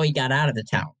actually how he got out of the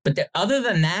town. But other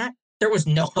than that, there was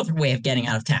no other way of getting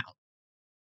out of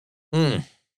town.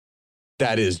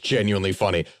 That is genuinely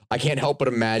funny. I can't help but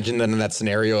imagine that in that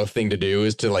scenario, a thing to do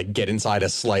is to like get inside a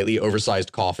slightly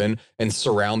oversized coffin and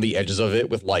surround the edges of it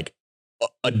with like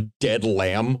a dead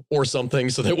lamb or something,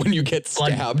 so that when you get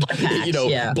stabbed,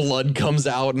 blood comes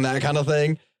out and that kind of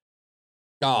thing.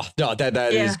 Oh, no, that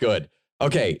is good.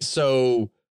 Okay, so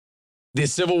the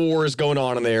Civil War is going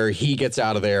on in there. He gets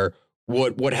out of there.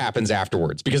 What happens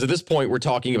afterwards? Because at this point, we're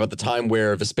talking about the time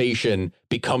where Vespasian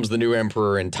becomes the new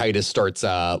emperor and Titus starts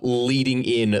leading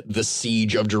in the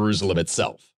siege of Jerusalem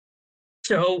itself.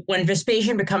 So when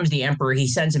Vespasian becomes the emperor, he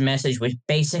sends a message which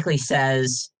basically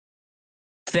says,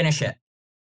 finish it.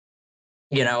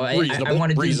 You know, I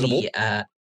want to do the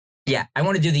I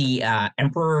want to do the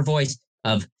emperor voice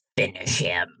of finish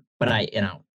him, but it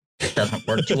doesn't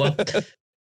work too well.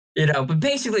 But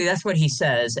basically that's what he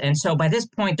says. And so by this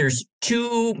point, there's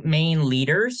 2 main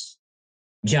leaders,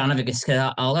 John of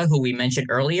Giscala, who we mentioned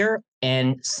earlier,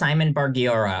 and Simon Bar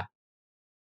Giora,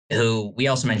 who we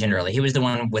also mentioned earlier. He was the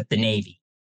one with the Navy.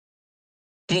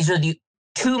 These are the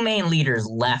 2 main leaders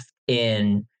left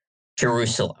in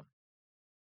Jerusalem.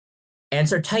 And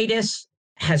so Titus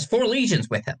has 4 legions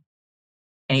with him.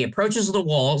 And he approaches the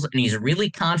walls, and he's really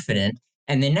confident.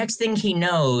 And the next thing he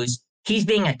knows, he's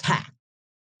being attacked.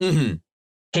 Mm-hmm.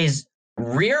 His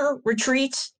rear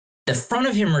retreats, the front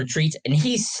of him retreats, and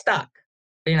he's stuck,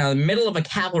 in the middle of a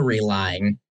cavalry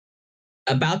line,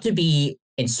 about to be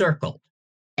encircled.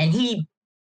 And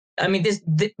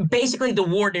basically the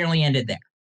war nearly ended there.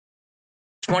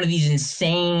 It's one of these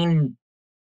insane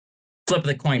flip of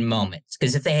the coin moments,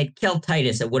 because if they had killed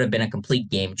Titus, it would have been a complete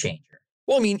game changer.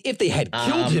 Well, I mean, if they had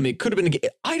killed him, it could have been.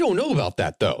 I don't know about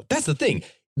that, though. That's the thing.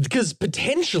 Because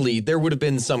potentially there would have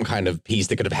been some kind of peace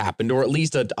that could have happened, or at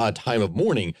least a time of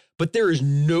mourning. But there is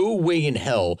no way in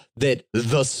hell that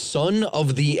the son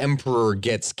of the emperor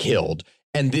gets killed.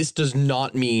 And this does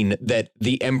not mean that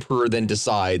the emperor then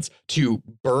decides to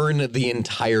burn the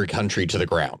entire country to the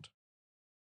ground.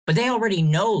 But they already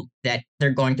know that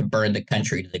they're going to burn the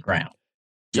country to the ground.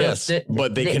 So yes,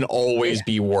 but they can always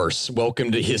be worse.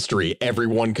 Welcome to history.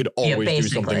 Everyone could always do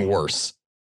something worse.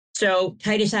 So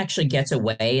Titus actually gets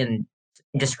away, and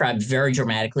described very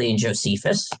dramatically in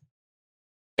Josephus.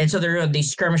 And so there are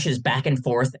these skirmishes back and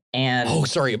forth. And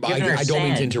sorry, I don't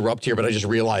mean to interrupt here, but I just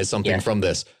realized something from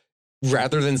this.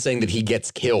 Rather than saying that he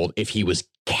gets killed, if he was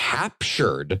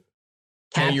captured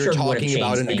and you're talking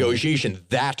about a negotiation,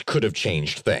 that could have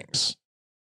changed things.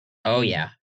 Oh, yeah.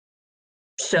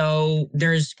 So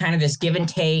there's kind of this give and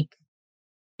take.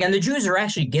 And the Jews are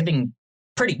actually giving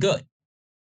pretty good.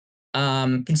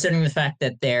 Considering the fact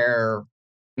that they're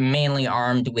mainly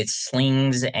armed with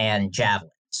slings and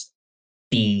javelins.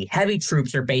 The heavy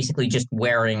troops are basically just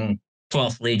wearing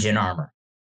 12th Legion armor,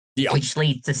 which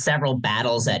leads to several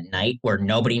battles at night where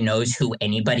nobody knows who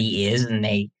anybody is, and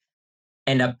they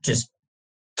end up just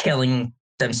killing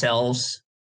themselves.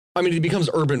 I mean, it becomes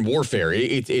urban warfare.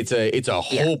 It's a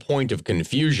whole point of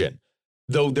confusion.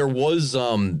 Though there was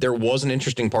an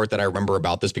interesting part that I remember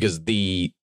about this, because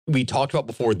we talked about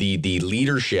before, the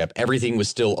leadership, everything was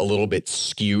still a little bit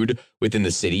skewed within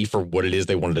the city for what it is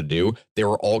they wanted to do. There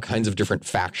were all kinds of different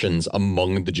factions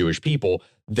among the Jewish people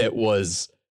that was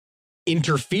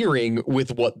interfering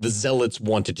with what the Zealots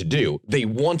wanted to do. They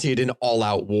wanted an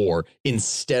all-out war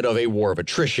instead of a war of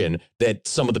attrition that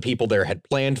some of the people there had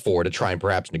planned for to try and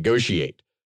perhaps negotiate.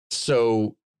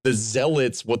 So the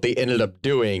Zealots, what they ended up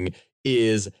doing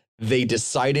is they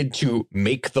decided to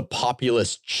make the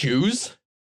populace choose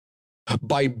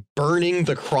by burning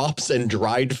the crops and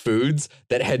dried foods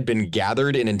that had been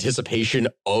gathered in anticipation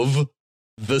of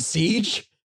the siege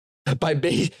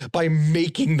by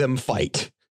making them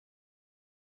fight.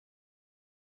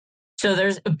 So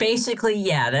there's basically,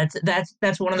 yeah,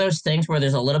 that's one of those things where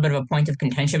there's a little bit of a point of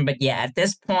contention, but yeah, at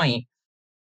this point,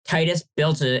 Titus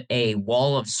built a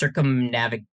wall of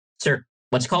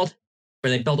what's it called? Where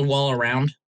they build a wall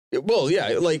around. Well,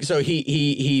 yeah, like so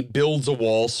he builds a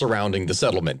wall surrounding the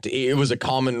settlement. It was a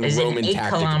common Roman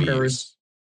tactic to use.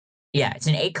 Yeah, it's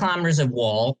an 8 kilometers of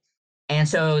wall. And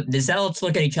so the zealots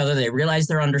look at each other, they realize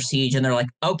they're under siege, and they're like,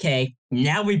 okay,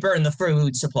 now we burn the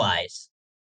food supplies.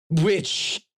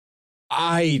 Which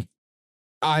I'm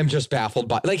just baffled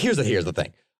by. Like, here's the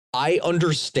thing. I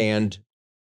understand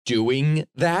doing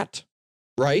that,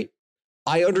 right?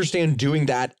 I understand doing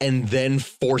that and then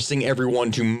forcing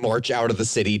everyone to march out of the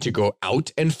city to go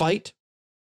out and fight.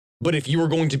 But if you were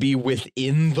going to be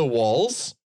within the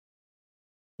walls,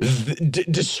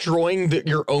 destroying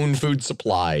your own food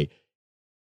supply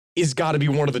is got to be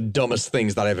one of the dumbest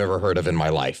things that I've ever heard of in my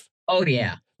life. Oh,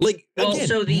 yeah. Like, well, again,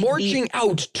 so marching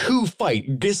out to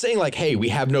fight, just saying like, hey, we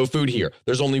have no food here.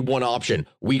 There's only one option.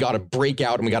 We got to break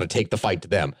out and we got to take the fight to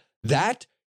them. That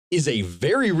is a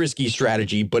very risky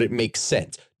strategy, but it makes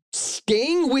sense.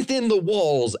 Staying within the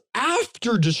walls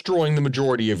after destroying the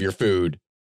majority of your food.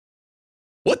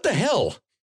 What the hell?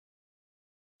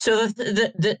 So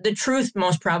the truth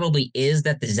most probably is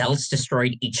that the zealots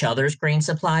destroyed each other's grain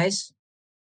supplies.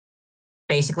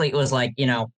 Basically, it was like,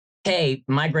 hey,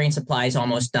 my grain supply is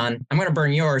almost done. I'm going to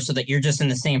burn yours so that you're just in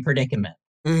the same predicament.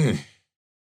 So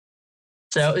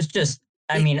it's just,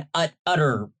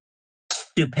 utter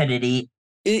stupidity.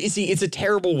 See, it's a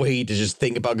terrible way to just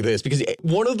think about this, because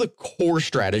one of the core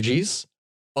strategies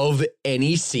of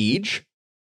any siege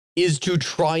is to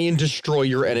try and destroy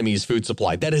your enemy's food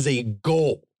supply. That is a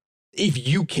goal. If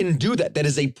you can do that, that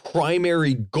is a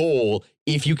primary goal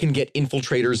if you can get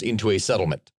infiltrators into a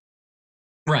settlement.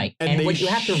 Right. And what you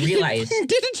have to realize... They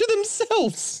did it to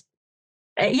themselves.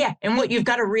 Yeah, and what you've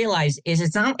got to realize is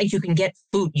it's not like you can get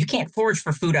food. You can't forage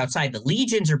for food outside. The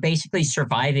legions are basically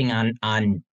surviving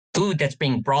on food that's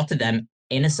being brought to them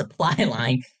in a supply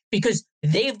line because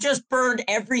they've just burned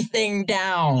everything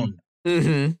down.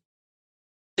 Mm-hmm.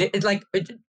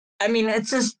 It's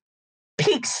just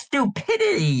peak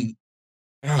stupidity.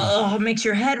 Oh, it makes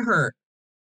your head hurt.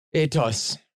 It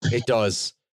does. It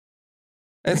does.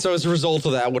 And so as a result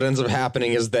of that, what ends up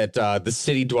happening is that the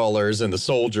city dwellers and the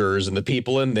soldiers and the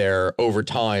people in there over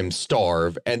time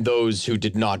starve. And those who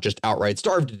did not just outright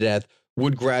starve to death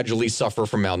would gradually suffer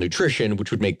from malnutrition,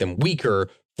 which would make them weaker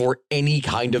for any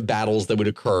kind of battles that would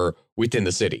occur within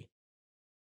the city.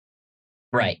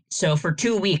 Right. So for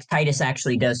 2 weeks, Titus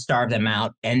actually does starve them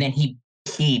out. And then he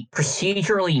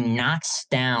procedurally knocks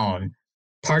down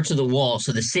parts of the wall.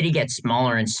 So the city gets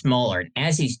smaller and smaller. And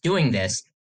as he's doing this,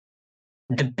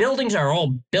 the buildings are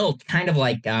all built kind of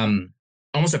like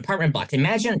almost apartment blocks.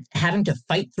 Imagine having to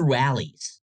fight through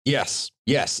alleys. Yes.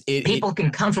 People can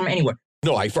come from anywhere.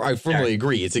 No, I firmly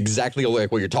agree. It's exactly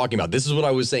like what you're talking about. This is what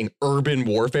I was saying, urban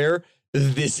warfare.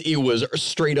 It was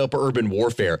straight up urban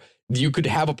warfare. You could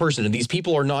have a person, and these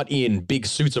people are not in big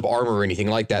suits of armor or anything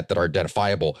like that are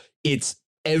identifiable. It's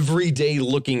everyday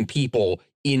looking people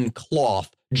in cloth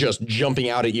just jumping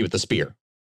out at you with a spear.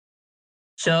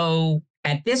 So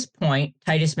at this point,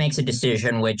 Titus makes a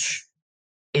decision which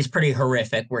is pretty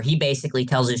horrific, where he basically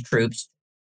tells his troops,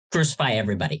 crucify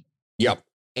everybody. Yep.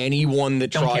 Anyone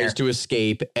that tries to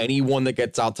escape, anyone that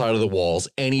gets outside of the walls,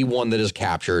 anyone that is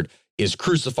captured is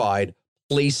crucified,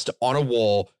 placed on a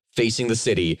wall facing the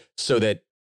city so that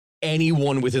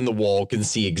anyone within the wall can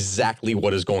see exactly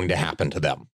what is going to happen to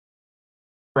them.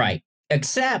 Right.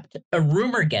 Except a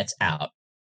rumor gets out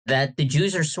that the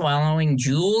Jews are swallowing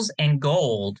jewels and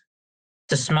gold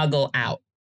to smuggle out.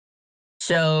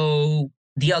 So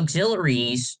the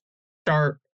auxiliaries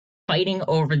start fighting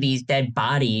over these dead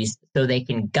bodies so they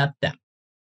can gut them.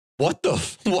 What?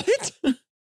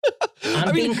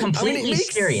 I'm being completely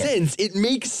serious. Sense. It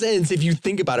makes sense if you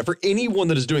think about it for anyone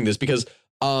that is doing this, because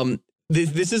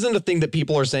this isn't a thing that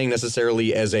people are saying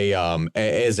necessarily as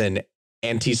an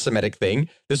anti-Semitic thing.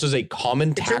 This was a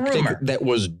common tactic that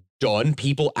was done.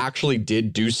 People actually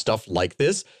did do stuff like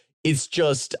this. It's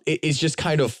just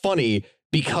kind of funny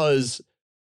because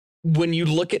when you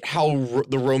look at how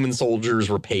the Roman soldiers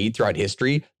were paid throughout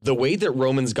history, the way that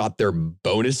Romans got their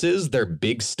bonuses, their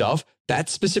big stuff, that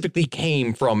specifically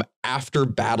came from after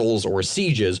battles or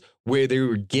sieges where they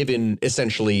were given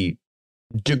essentially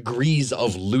degrees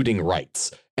of looting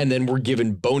rights. and then were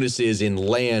given bonuses in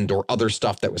land or other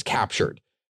stuff that was captured.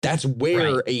 That's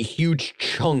where a huge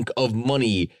chunk of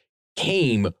money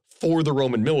came for the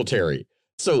Roman military.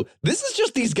 So this is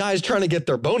just these guys trying to get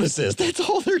their bonuses. That's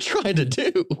all they're trying to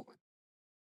do.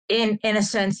 In a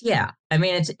sense, yeah. I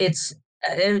mean, it's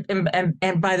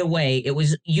and by the way, it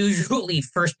was usually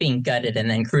first being gutted and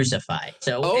then crucified.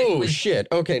 So shit.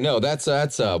 Okay, no, that's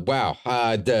wow.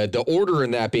 The order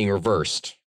in that being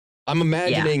reversed. I'm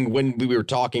imagining when we were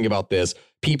talking about this,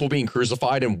 people being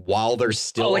crucified, and while they're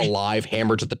still alive,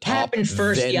 hammered to the top, happened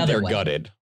first then the other they're way.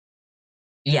 gutted.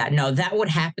 Yeah, no, that would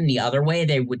happen the other way.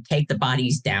 They would take the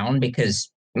bodies down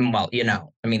because, well,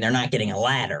 I mean, they're not getting a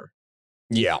ladder.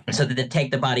 Yeah. So they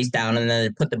take the bodies down and then they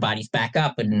put the bodies back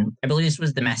up. And I believe this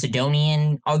was the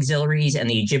Macedonian auxiliaries and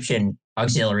the Egyptian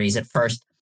auxiliaries at first.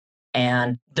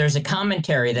 And there's a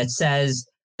commentary that says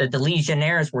that the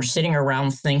legionnaires were sitting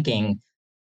around thinking,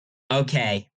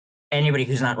 okay, anybody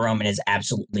who's not Roman is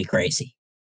absolutely crazy.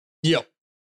 Yep.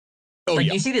 Oh,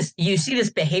 like you see this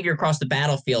behavior across the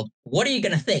battlefield. What are you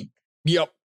going to think?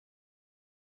 Yep.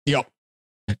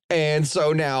 And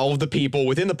so now the people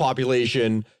within the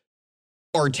population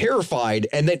are terrified.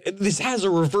 And then this has a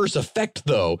reverse effect,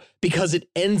 though, because it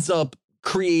ends up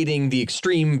creating the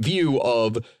extreme view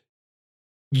of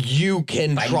you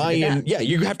can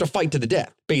you have to fight to the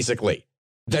death, basically.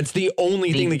 That's the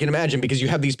only thing they can imagine, because you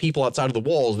have these people outside of the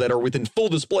walls that are within full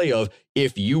display of,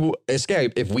 if you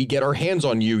escape, if we get our hands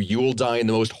on you, you will die in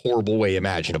the most horrible way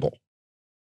imaginable.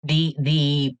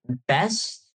 The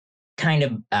best kind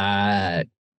of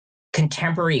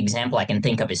contemporary example I can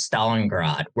think of is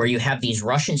Stalingrad, where you have these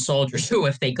Russian soldiers who,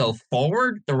 if they go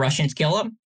forward, the Russians kill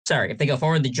them. Sorry, if they go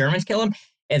forward, the Germans kill them.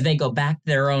 If they go back,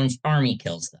 their own army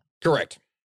kills them. Correct.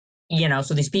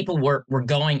 So these people were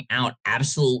going out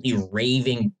absolutely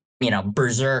raving,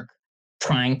 berserk,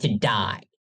 trying to die.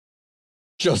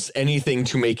 Just anything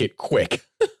to make it quick.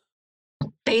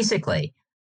 Basically.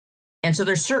 And so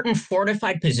there's certain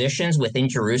fortified positions within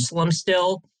Jerusalem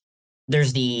still.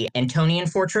 There's the Antonian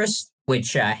fortress,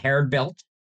 which Herod built,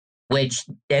 which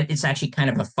it's actually kind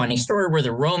of a funny story where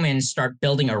the Romans start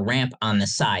building a ramp on the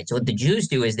side. So what the Jews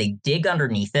do is they dig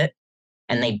underneath it,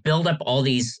 and they build up all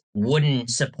these wooden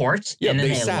supports, and then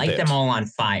they light them all on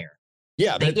fire.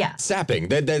 Yeah, sapping.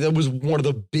 That was one of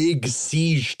the big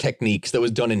siege techniques that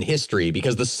was done in history,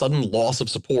 because the sudden loss of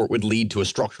support would lead to a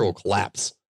structural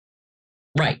collapse.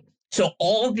 Right. So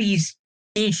all these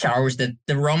siege towers that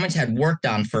the Romans had worked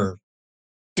on for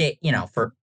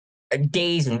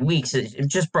days and weeks, it's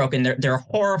just broken. They're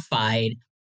horrified.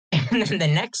 And then the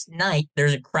next night,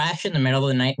 there's a crash in the middle of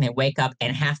the night, and they wake up,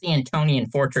 and half the Antonian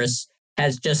fortress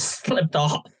has just slipped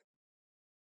off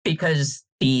because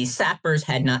the sappers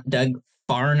had not dug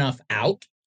far enough out.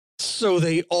 So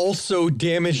they also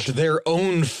damaged their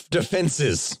own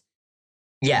defenses.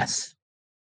 Yes.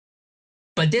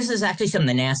 But this is actually some of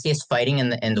the nastiest fighting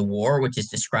in the war, which is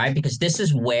described, because this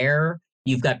is where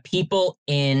you've got people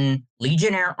in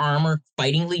legionnaire armor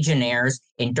fighting legionnaires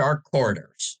in dark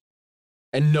corridors.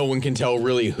 And no one can tell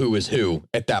really who is who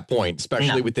at that point,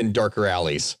 especially within darker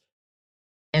alleys.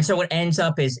 And so what ends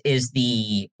up is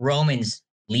the Romans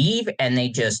leave, and they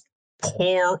just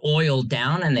pour oil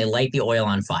down, and they light the oil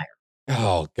on fire.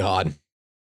 Oh, God.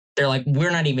 They're like, we're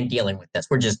not even dealing with this.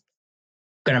 We're just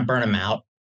going to burn them out.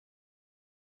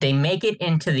 They make it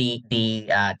into the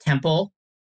temple.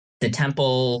 The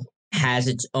temple has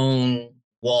its own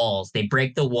walls. They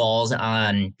break the walls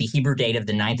on the Hebrew date of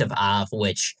the 9th of Av,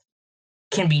 which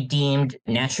can be deemed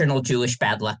National Jewish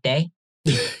Bad Luck Day.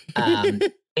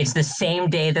 It's the same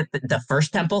day that the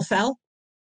first temple fell.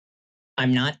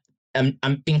 I'm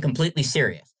being completely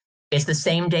serious. It's the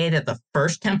same day that the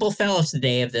first temple fell. It's the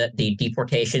day of the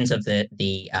deportations of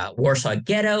the Warsaw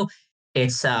Ghetto.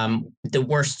 It's the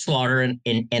worst slaughter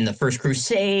in the First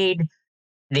Crusade,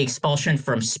 the expulsion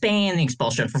from Spain, the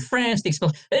expulsion from France,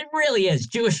 it really is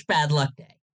Jewish Bad Luck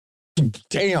Day.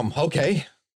 Damn, okay.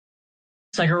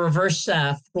 It's like a reverse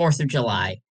 4th of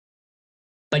July.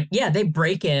 But yeah, they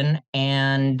break in,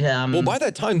 and well, by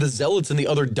that time, the zealots and the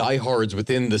other diehards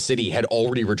within the city had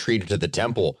already retreated to the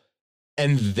temple.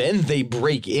 And then they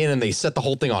break in and they set the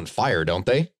whole thing on fire, don't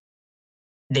they?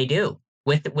 They do,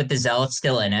 with the zealots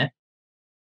still in it.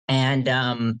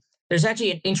 And there's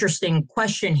actually an interesting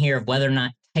question here of whether or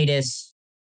not Titus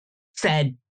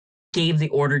gave the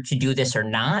order to do this or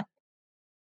not.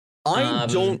 I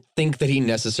don't think that he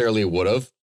necessarily would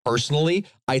have. Personally,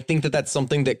 I think that that's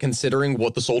something that, considering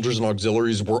what the soldiers and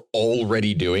auxiliaries were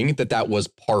already doing, that was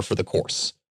par for the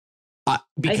course. I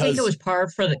think it was par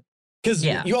for the... Because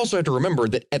you also have to remember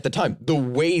that at the time, the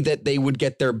way that they would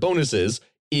get their bonuses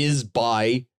is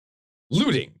by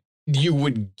looting. you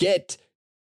would get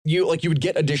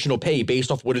additional pay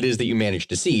based off what it is that you managed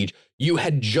to siege. You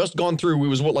had just gone through, it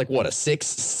was what, a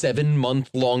 6-7 month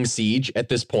long siege at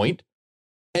this point.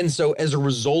 And so as a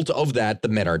result of that, the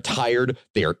men are tired,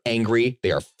 they are angry,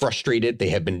 they are frustrated. They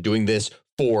have been doing this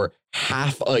for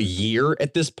half a year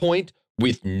at this point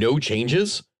with no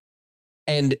changes.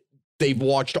 And they've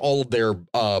watched all of their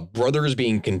brothers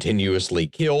being continuously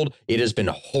killed. It has been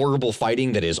horrible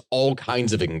fighting that is all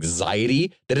kinds of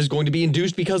anxiety that is going to be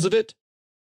induced because of it.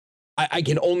 I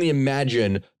can only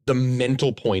imagine the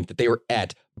mental point that they were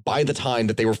at by the time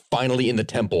that they were finally in the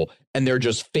temple, and they're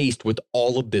just faced with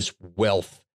all of this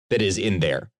wealth that is in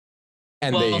there.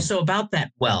 And so about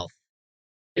that wealth,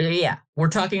 we're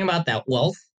talking about that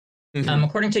wealth.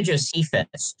 According to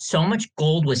Josephus, so much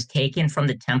gold was taken from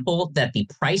the temple that the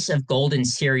price of gold in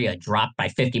Syria dropped by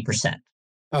 50%.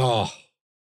 Oh.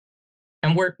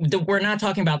 And we're not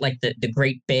talking about like the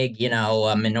great big,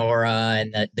 menorah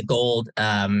and the gold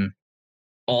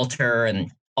altar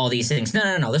and all these things.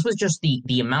 No. This was just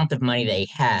the amount of money they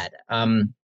had.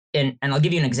 And I'll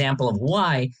give you an example of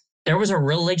why. There was a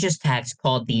religious tax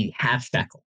called the half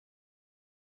shekel,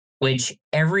 which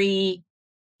every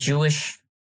Jewish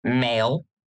male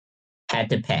had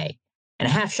to pay. And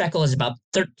a half shekel is about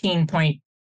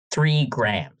 13.3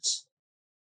 grams.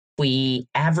 We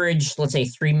averaged, let's say,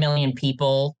 3 million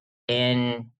people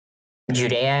in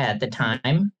Judea at the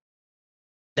time.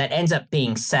 That ends up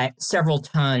being several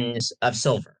tons of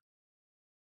silver.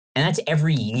 And that's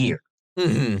every year.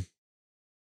 Mm-hmm.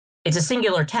 It's a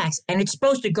singular tax, and it's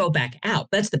supposed to go back out.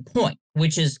 That's the point,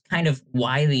 which is kind of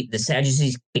why the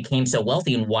Sadducees became so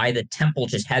wealthy and why the temple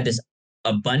just had this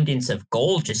abundance of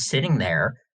gold just sitting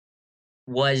there.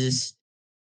 Was,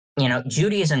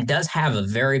 Judaism does have a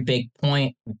very big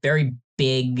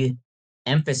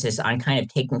emphasis on kind of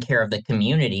taking care of the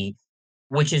community,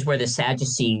 which is where the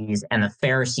Sadducees and the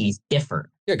Pharisees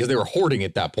differ. Yeah, because they were hoarding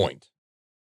at that point.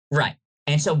 Right.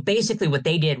 And so basically what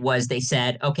they did was they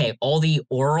said, okay, all the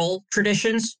oral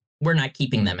traditions, we're not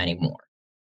keeping them anymore.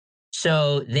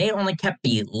 So they only kept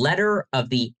the letter of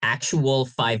the actual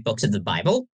 5 books of the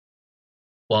Bible,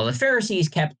 while the Pharisees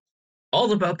kept all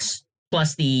the books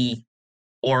plus the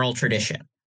oral tradition.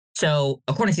 So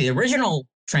according to the original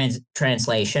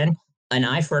translation, an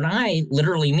eye for an eye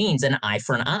literally means an eye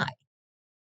for an eye.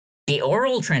 The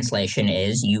oral translation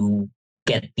is you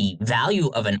get the value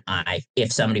of an eye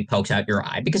if somebody pokes out your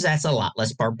eye, because that's a lot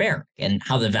less barbaric. And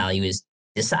how the value is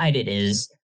decided is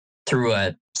through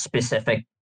a specific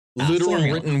literal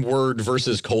formula. Written word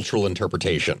versus cultural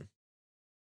interpretation.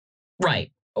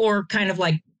 Right. Or kind of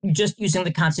like just using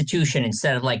the Constitution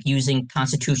instead of like using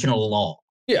constitutional law.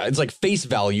 Yeah, it's like face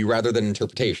value rather than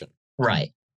interpretation.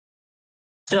 Right.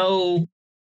 So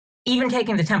even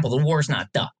taking the temple, the war's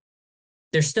not done.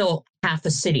 There's still half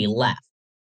a city left.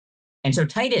 And so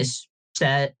Titus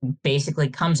basically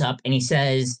comes up and he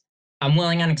says, I'm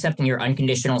willing on accepting your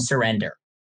unconditional surrender.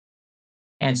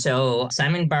 And so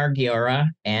Simon Bar Giora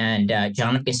and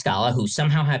John of Giscala, who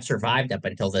somehow have survived up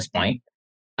until this point,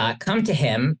 come to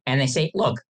him and they say,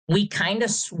 look, we kind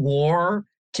of swore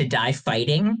to die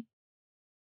fighting,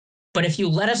 but if you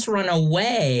let us run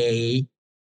away,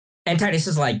 and Titus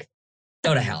is like,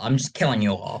 go to hell, I'm just killing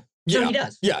you all. So he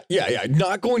does. Yeah.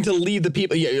 Not going to leave the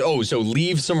people. Yeah, so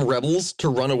leave some rebels to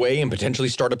run away and potentially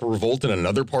start up a revolt in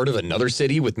another part of another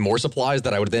city with more supplies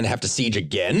that I would then have to siege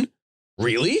again?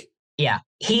 Really? Yeah,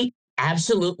 he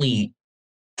absolutely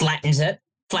flattens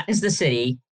the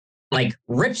city, like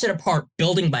rips it apart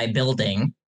building by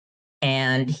building,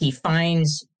 and he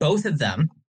finds both of them.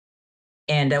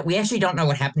 And we actually don't know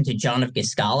what happened to John of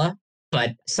Giscala,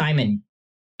 but Simon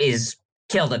is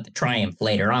killed at the triumph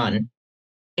later on.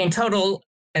 In total,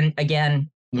 and again,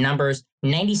 numbers,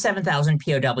 97,000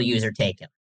 POWs are taken.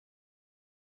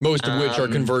 Most of which are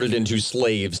converted into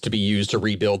slaves to be used to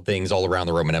rebuild things all around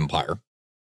the Roman Empire.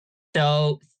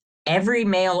 So every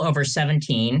male over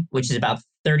 17, which is about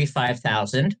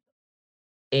 35,000,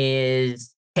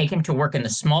 is taken to work in the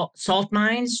salt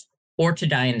mines or to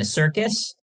die in the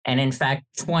circus. And in fact,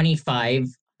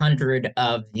 2,500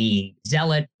 of the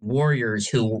zealot warriors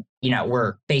who,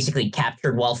 were basically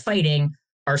captured while fighting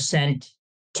are sent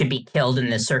to be killed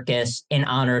in the circus in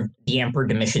honor of the Emperor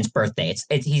Domitian's birthday.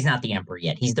 He's not the emperor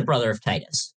yet. He's the brother of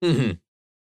Titus. Mm-hmm.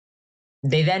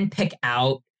 They then pick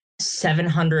out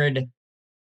 700,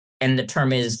 and the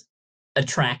term is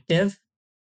attractive,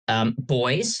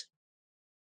 boys,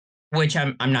 which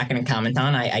I'm not going to comment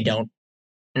on. I don't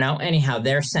know. Anyhow,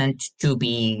 they're sent to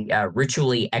be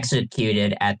ritually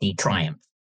executed at the triumph.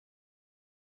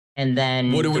 And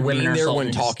then what it would mean there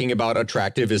when talking about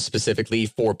attractive is specifically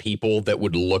for people that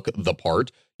would look the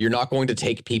part. You're not going to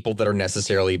take people that are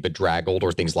necessarily bedraggled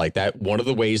or things like that. One of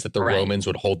the ways that the Romans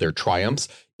would hold their triumphs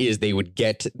is they would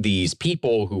get these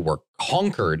people who were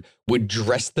conquered, would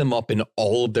dress them up in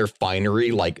all of their finery,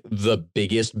 like the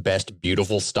biggest, best,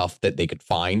 beautiful stuff that they could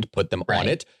find, put them on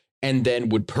it, and then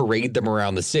would parade them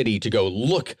around the city to go,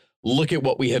 look at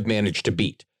what we have managed to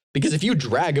beat. Because if you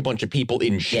drag a bunch of people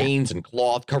in chains and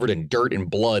cloth covered in dirt and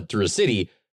blood through a city,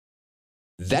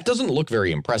 that doesn't look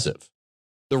very impressive.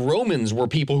 The Romans were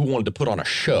people who wanted to put on a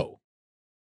show.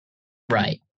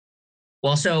 Right.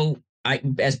 Well, so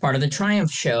as part of the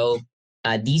Triumph show,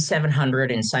 these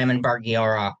 700 and Simon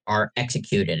Bar-Giora are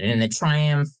executed. And in the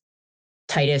Triumph,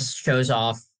 Titus shows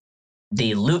off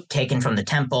the loot taken from the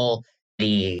temple,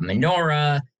 the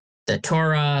menorah, the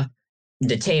Torah,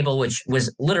 the table, which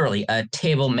was literally a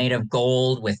table made of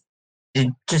gold with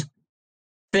just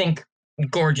think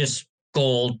gorgeous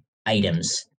gold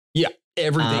items. Yeah,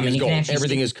 everything is gold.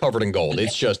 Everything is covered in gold.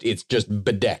 It's just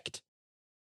bedecked.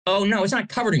 Oh, no, it's not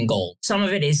covered in gold. Some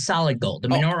of it is solid gold. The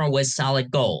menorah was solid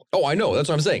gold. Oh, I know. That's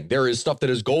what I'm saying. There is stuff that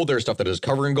is gold. There's stuff that is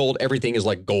covered in gold. Everything is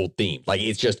like gold themed. Like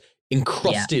it's just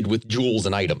encrusted with jewels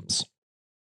and items.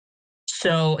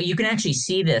 So you can actually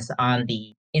see this on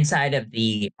the inside of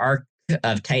the Arch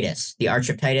of Titus, the Arch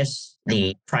of Titus,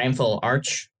 the triumphal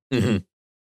arch. Mm-hmm.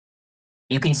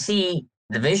 You can see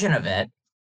the vision of it.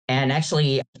 And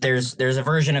actually, there's a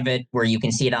version of it where you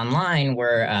can see it online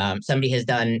where somebody has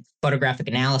done photographic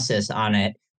analysis on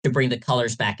it to bring the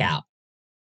colors back out.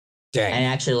 Dang. And it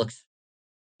actually looks,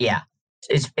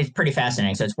 it's pretty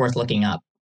fascinating. So it's worth looking up.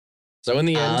 So in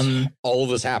the end, all of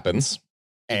this happens,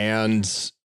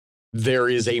 and there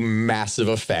is a massive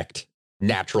effect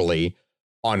naturally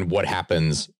on what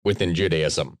happens within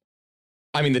Judaism.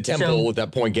 I mean, the temple at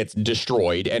that point gets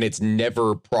destroyed, and it's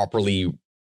never properly.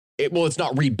 It's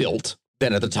not rebuilt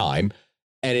then at the time.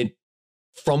 And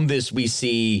from this, we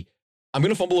see, I'm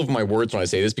going to fumble over my words when I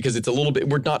say this because it's a little bit,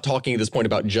 we're not talking at this point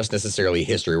about just necessarily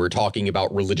history. We're talking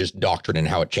about religious doctrine and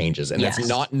how it changes. And that's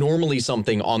not normally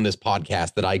something on this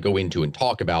podcast that I go into and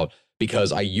talk about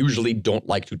because I usually don't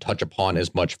like to touch upon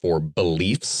as much for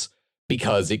beliefs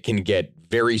because it can get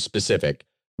very specific.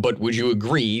 But would you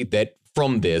agree that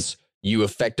from this, you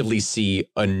effectively see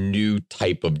a new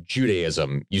type of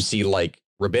Judaism? You see like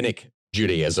rabbinic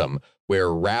Judaism,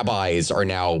 where rabbis are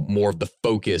now more of the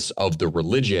focus of the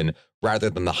religion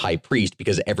rather than the high priest,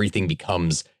 because everything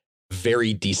becomes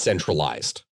very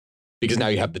decentralized. Because now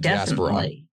you have the diaspora.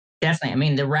 Definitely. I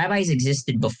mean, the rabbis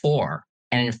existed before.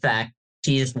 And in fact,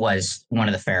 Jesus was one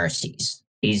of the Pharisees.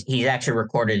 He's actually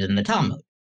recorded in the Talmud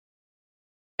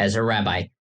as a rabbi.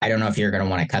 I don't know if you're going to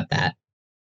want to cut that.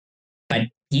 But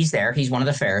he's there. He's one of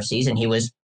the Pharisees, and he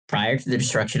was prior to the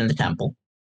destruction of the temple.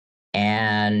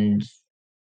 And,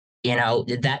 you know,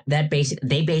 they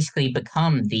basically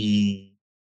become the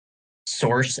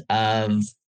source of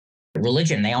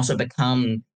religion. They also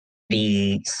become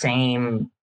the same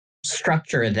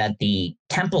structure that the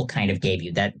temple kind of gave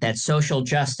you, that social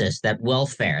justice, that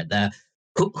welfare,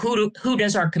 who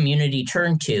does our community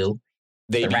turn to?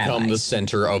 They become the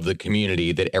center of the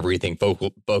community that everything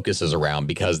focuses around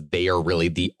because they are really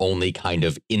the only kind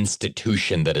of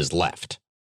institution that is left.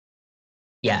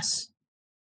 Yes.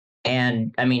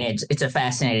 And I mean, it's a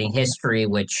fascinating history,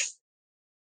 which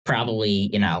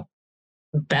probably,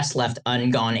 best left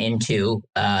ungone into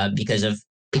because of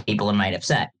people it might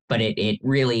upset. But it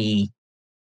really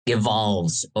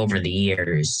evolves over the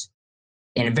years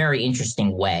in a very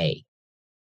interesting way.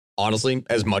 Honestly,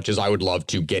 as much as I would love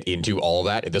to get into all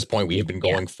that, at this point, we have been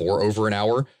going for over an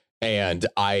hour. And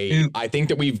I think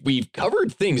that we've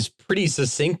covered things pretty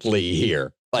succinctly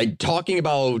here. Like talking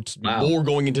about more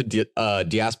going into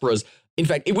diasporas. In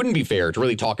fact, it wouldn't be fair to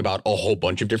really talk about a whole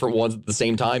bunch of different ones at the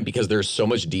same time because there's so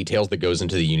much details that goes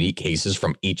into the unique cases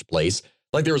from each place.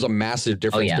 Like there was a massive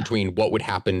difference between what would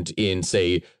happen in,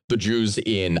 say, the Jews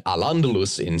in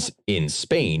Al-Andalus in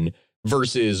Spain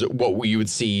versus what we would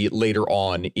see later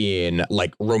on in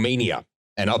like Romania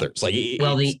and others. Like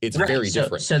it's very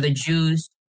different. So the Jews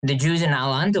in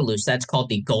Al-Andalus, that's called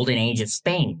the Golden Age of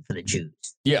Spain for the Jews.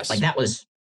 Yes. Like that was,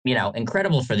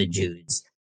 incredible for the Jews.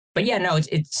 But yeah, no,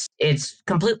 it's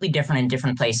completely different in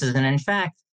different places. And in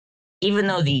fact, even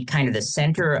though the kind of the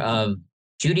center of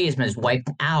Judaism is wiped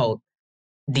out,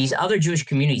 these other Jewish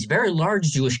communities, very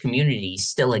large Jewish communities,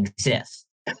 still exist.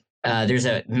 There's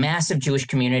a massive Jewish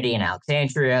community in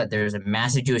Alexandria. There's a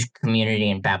massive Jewish community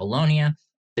in Babylonia.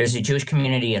 There's a Jewish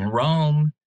community in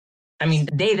Rome. I mean,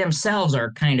 they themselves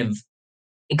are kind of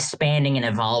expanding and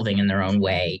evolving in their own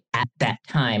way at that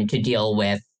time to deal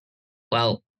with,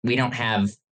 we don't have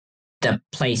the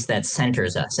place that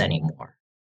centers us anymore.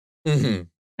 Mm-hmm.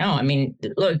 No, I mean,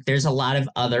 look, there's a lot of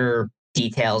other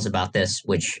details about this,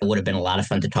 which would have been a lot of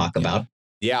fun to talk about.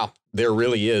 Yeah, there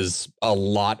really is a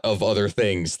lot of other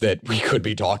things that we could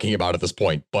be talking about at this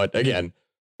point. But again,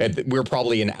 we're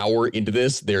probably an hour into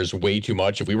this. There's way too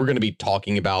much. If we were going to be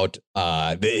talking about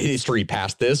the history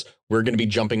past this, we're going to be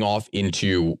jumping off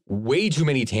into way too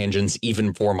many tangents,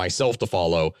 even for myself to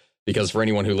follow. Because for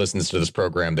anyone who listens to this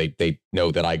program, they know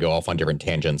that I go off on different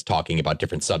tangents talking about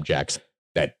different subjects.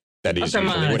 That is usually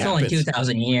what it's happens. only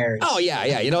 2,000 years. Oh, yeah.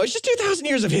 It's just 2,000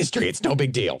 years of history. It's no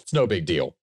big deal.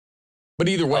 But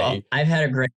either way. Well, I've had a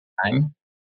great time.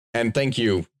 And thank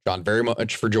you, John, very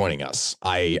much for joining us.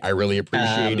 I really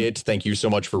appreciate it. Thank you so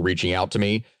much for reaching out to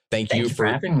me. Thank you for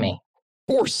having me.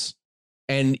 Of course.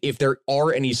 And if there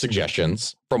are any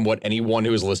suggestions from what anyone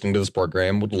who is listening to this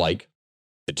program would like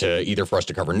to either for us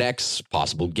to cover next,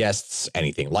 possible guests,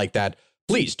 anything like that,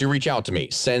 please do reach out to me.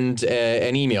 Send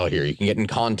an email here. You can get in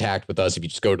contact with us if you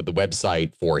just go to the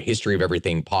website for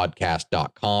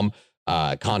historyofeverythingpodcast.com.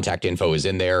 Contact info is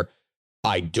in there.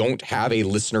 I don't have a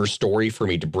listener story for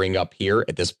me to bring up here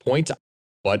at this point.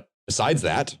 But besides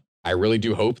that, I really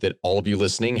do hope that all of you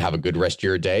listening have a good rest of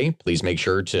your day. Please make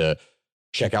sure to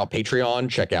check out Patreon,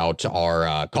 check out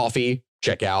our coffee,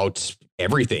 check out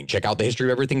everything. Check out the History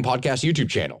of Everything podcast YouTube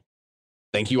channel.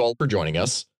 Thank you all for joining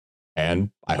us.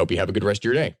 And I hope you have a good rest of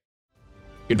your day.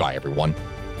 Goodbye, everyone.